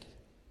debt.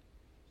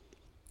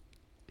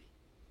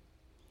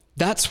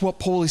 That's what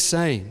Paul is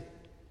saying.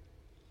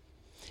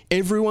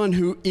 Everyone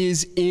who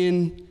is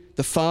in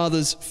the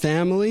Father's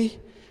family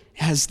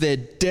has their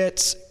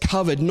debts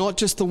covered, not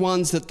just the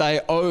ones that they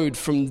owed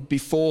from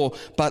before,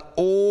 but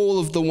all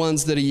of the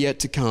ones that are yet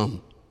to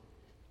come.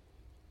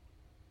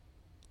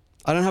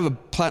 I don't have a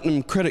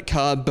platinum credit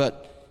card,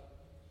 but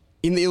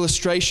in the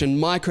illustration,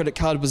 my credit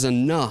card was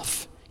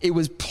enough. It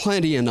was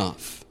plenty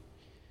enough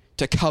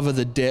to cover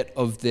the debt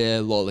of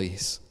their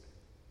lollies.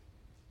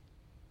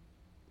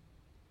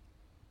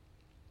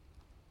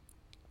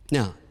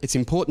 Now, it's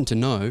important to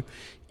know,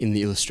 in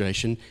the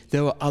illustration,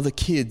 there were other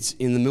kids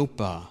in the milk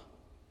bar.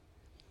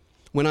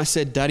 When I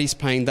said Daddy's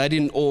paying, they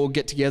didn't all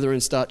get together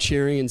and start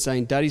cheering and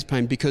saying Daddy's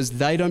paying, because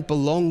they don't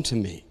belong to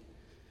me.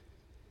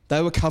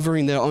 They were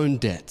covering their own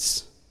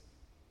debts.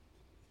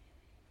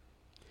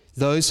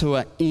 Those who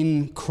are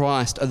in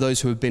Christ are those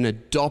who have been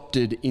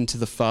adopted into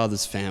the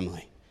Father's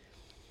family.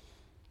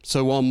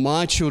 So while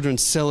my children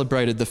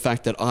celebrated the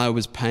fact that I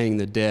was paying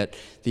the debt,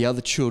 the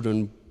other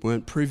children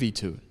weren't privy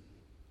to it.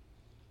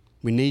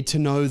 We need to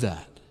know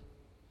that.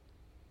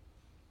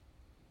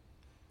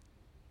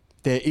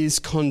 There is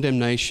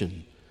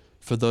condemnation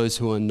for those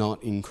who are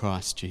not in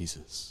Christ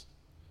Jesus.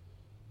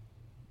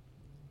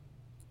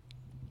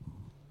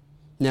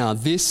 Now,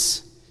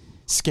 this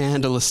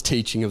scandalous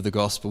teaching of the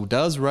gospel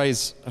does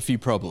raise a few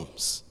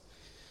problems.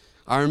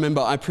 I remember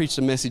I preached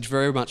a message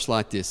very much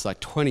like this, like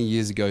 20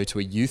 years ago, to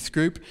a youth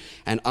group,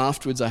 and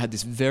afterwards I had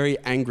this very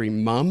angry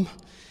mum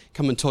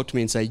come and talk to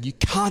me and say, "You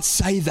can't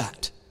say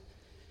that.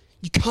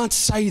 You can't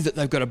say that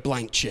they've got a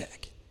blank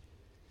check.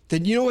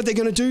 Then you know what they're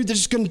going to do? They're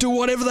just going to do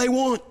whatever they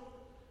want.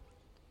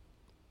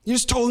 You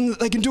just told them that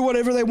they can do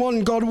whatever they want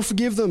and God will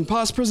forgive them.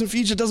 Past, present,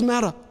 future, doesn't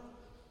matter."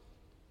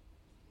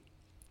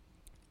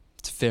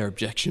 It's a fair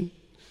objection.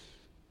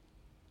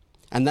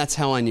 And that's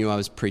how I knew I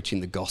was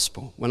preaching the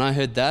gospel. When I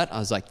heard that, I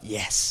was like,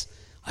 yes,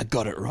 I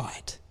got it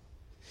right.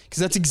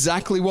 Because that's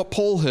exactly what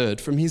Paul heard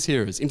from his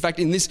hearers. In fact,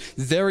 in this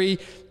very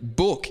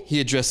book, he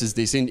addresses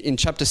this. In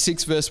chapter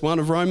 6, verse 1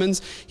 of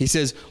Romans, he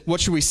says,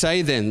 "What should we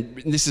say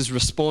then?" This is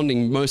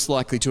responding most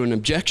likely to an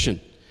objection.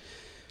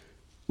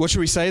 "What should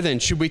we say then?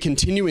 Should we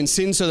continue in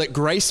sin so that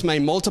grace may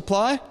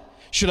multiply?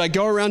 Should I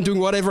go around doing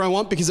whatever I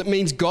want because it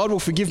means God will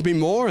forgive me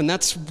more, and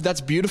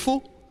that's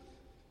beautiful?"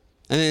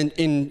 And then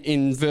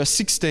in verse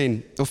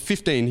 16 or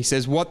 15, he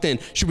says, "What then?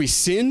 Should we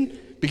sin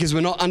because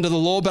we're not under the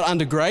law but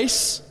under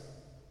grace?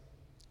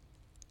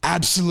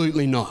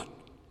 Absolutely not."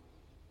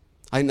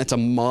 I think that's a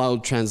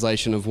mild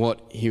translation of what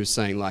he was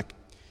saying. Like,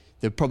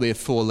 there's probably a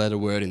 4-letter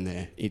word in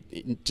there.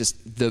 It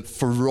just the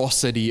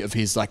ferocity of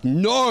his, like,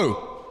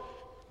 no.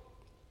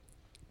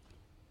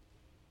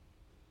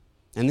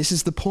 And this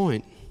is the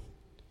point.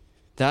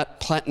 That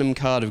platinum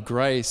card of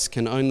grace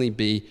can only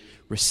be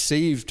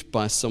received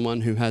by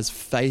someone who has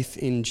faith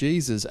in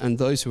Jesus. And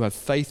those who have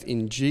faith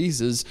in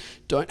Jesus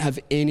don't have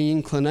any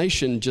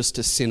inclination just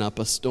to sin up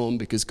a storm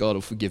because God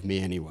will forgive me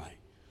anyway.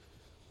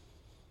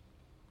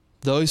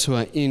 Those who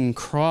are in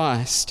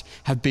Christ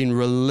have been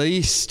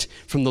released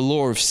from the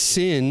law of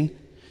sin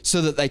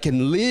so that they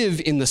can live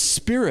in the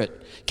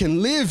Spirit,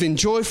 can live in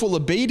joyful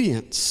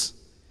obedience,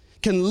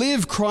 can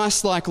live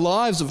Christ-like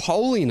lives of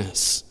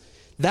holiness.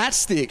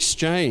 That's the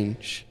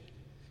exchange.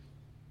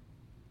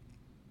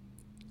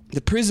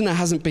 The prisoner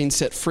hasn't been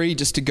set free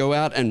just to go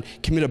out and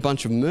commit a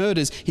bunch of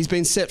murders. He's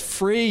been set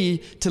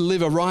free to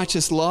live a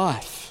righteous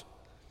life.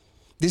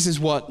 This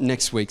is what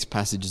next week's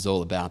passage is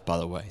all about, by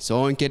the way. So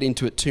I won't get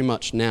into it too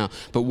much now.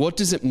 But what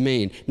does it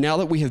mean? Now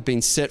that we have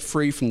been set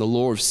free from the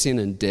law of sin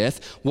and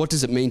death, what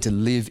does it mean to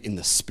live in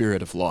the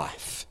spirit of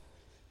life?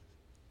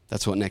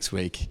 That's what next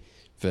week,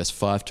 verse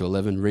 5 to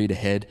 11, read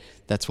ahead.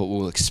 That's what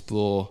we'll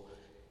explore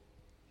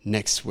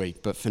next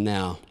week. But for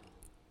now,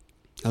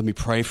 let me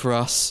pray for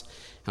us.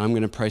 And I'm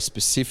going to pray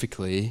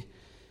specifically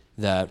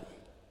that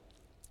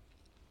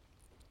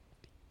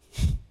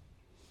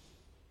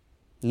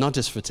not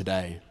just for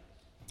today,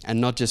 and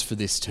not just for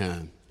this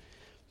term,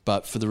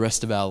 but for the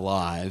rest of our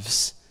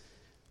lives,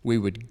 we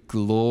would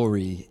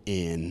glory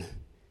in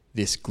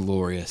this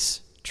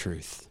glorious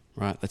truth.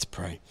 Right? Let's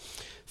pray.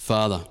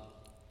 Father,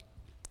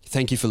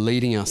 thank you for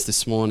leading us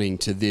this morning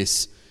to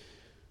this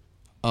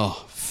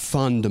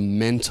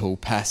fundamental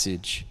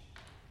passage.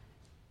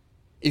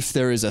 If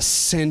there is a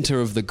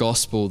center of the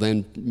gospel,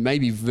 then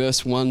maybe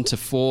verse 1 to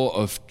 4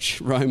 of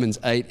Romans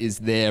 8 is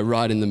there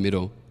right in the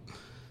middle.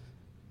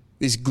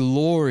 This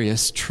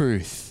glorious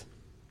truth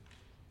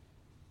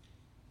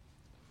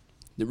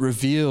that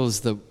reveals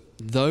that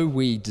though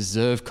we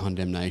deserve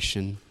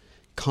condemnation,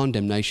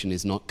 condemnation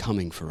is not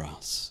coming for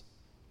us.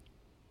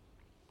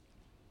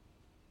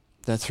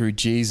 That through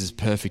Jesus'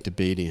 perfect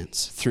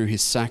obedience, through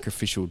his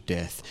sacrificial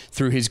death,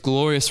 through his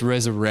glorious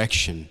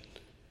resurrection,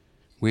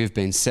 we have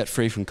been set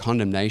free from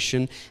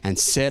condemnation and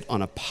set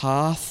on a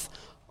path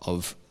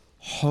of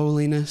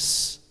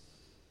holiness,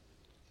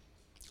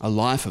 a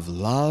life of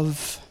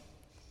love,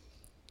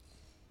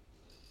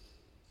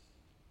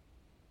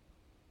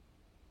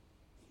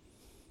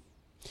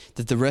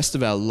 that the rest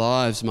of our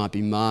lives might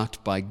be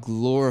marked by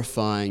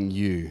glorifying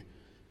you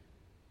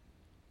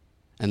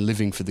and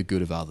living for the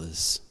good of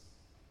others.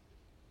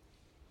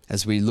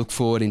 As we look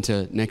forward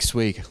into next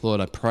week,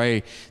 Lord, I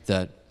pray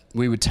that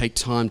we would take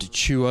time to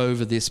chew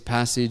over this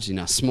passage in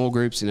our small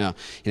groups, in our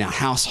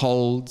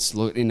households,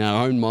 in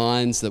our own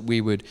minds, that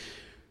we'd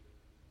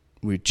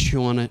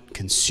chew on it,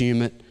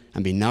 consume it,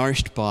 and be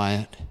nourished by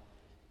it,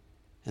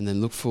 and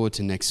then look forward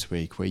to next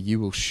week where you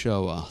will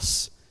show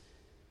us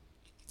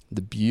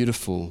the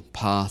beautiful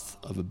path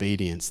of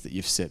obedience that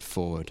you've set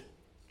forward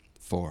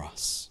for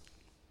us.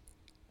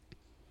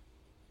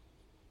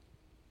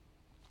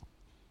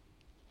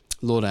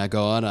 Lord our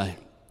God, I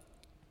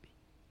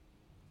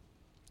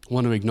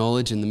want to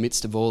acknowledge in the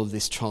midst of all of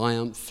this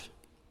triumph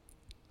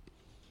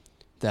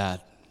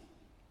that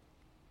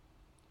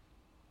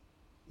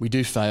we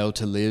do fail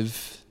to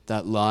live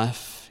that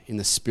life in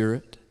the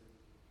Spirit.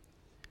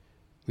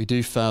 We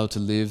do fail to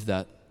live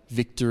that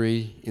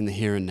victory in the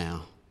here and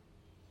now.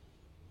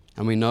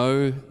 And we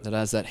know that,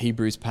 as that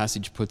Hebrews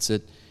passage puts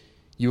it,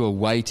 you are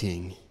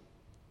waiting,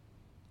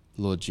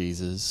 Lord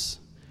Jesus,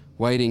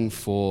 waiting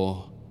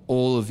for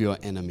all of your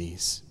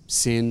enemies,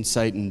 sin,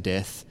 Satan,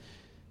 death,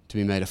 to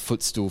be made a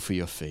footstool for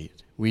your feet.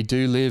 We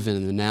do live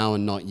in the now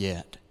and not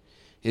yet.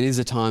 It is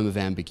a time of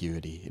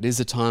ambiguity. It is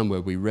a time where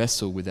we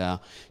wrestle with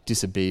our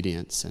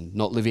disobedience and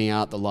not living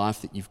out the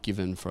life that you've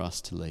given for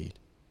us to lead.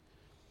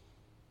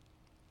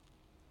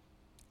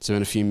 So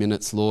in a few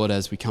minutes, Lord,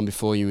 as we come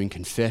before you in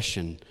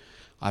confession,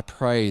 I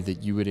pray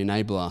that you would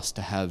enable us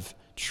to have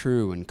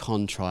true and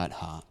contrite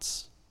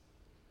hearts.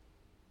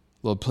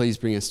 Lord, please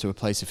bring us to a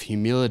place of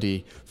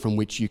humility from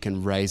which you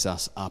can raise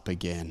us up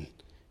again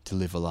to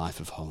live a life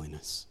of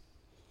holiness.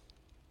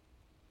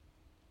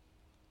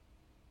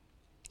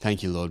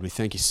 Thank you, Lord. We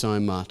thank you so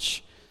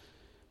much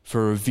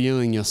for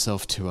revealing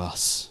yourself to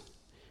us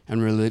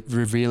and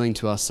revealing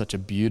to us such a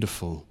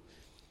beautiful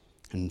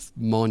and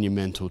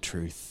monumental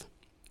truth.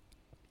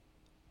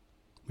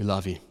 We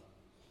love you.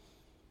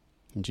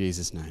 In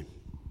Jesus' name,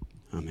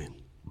 amen.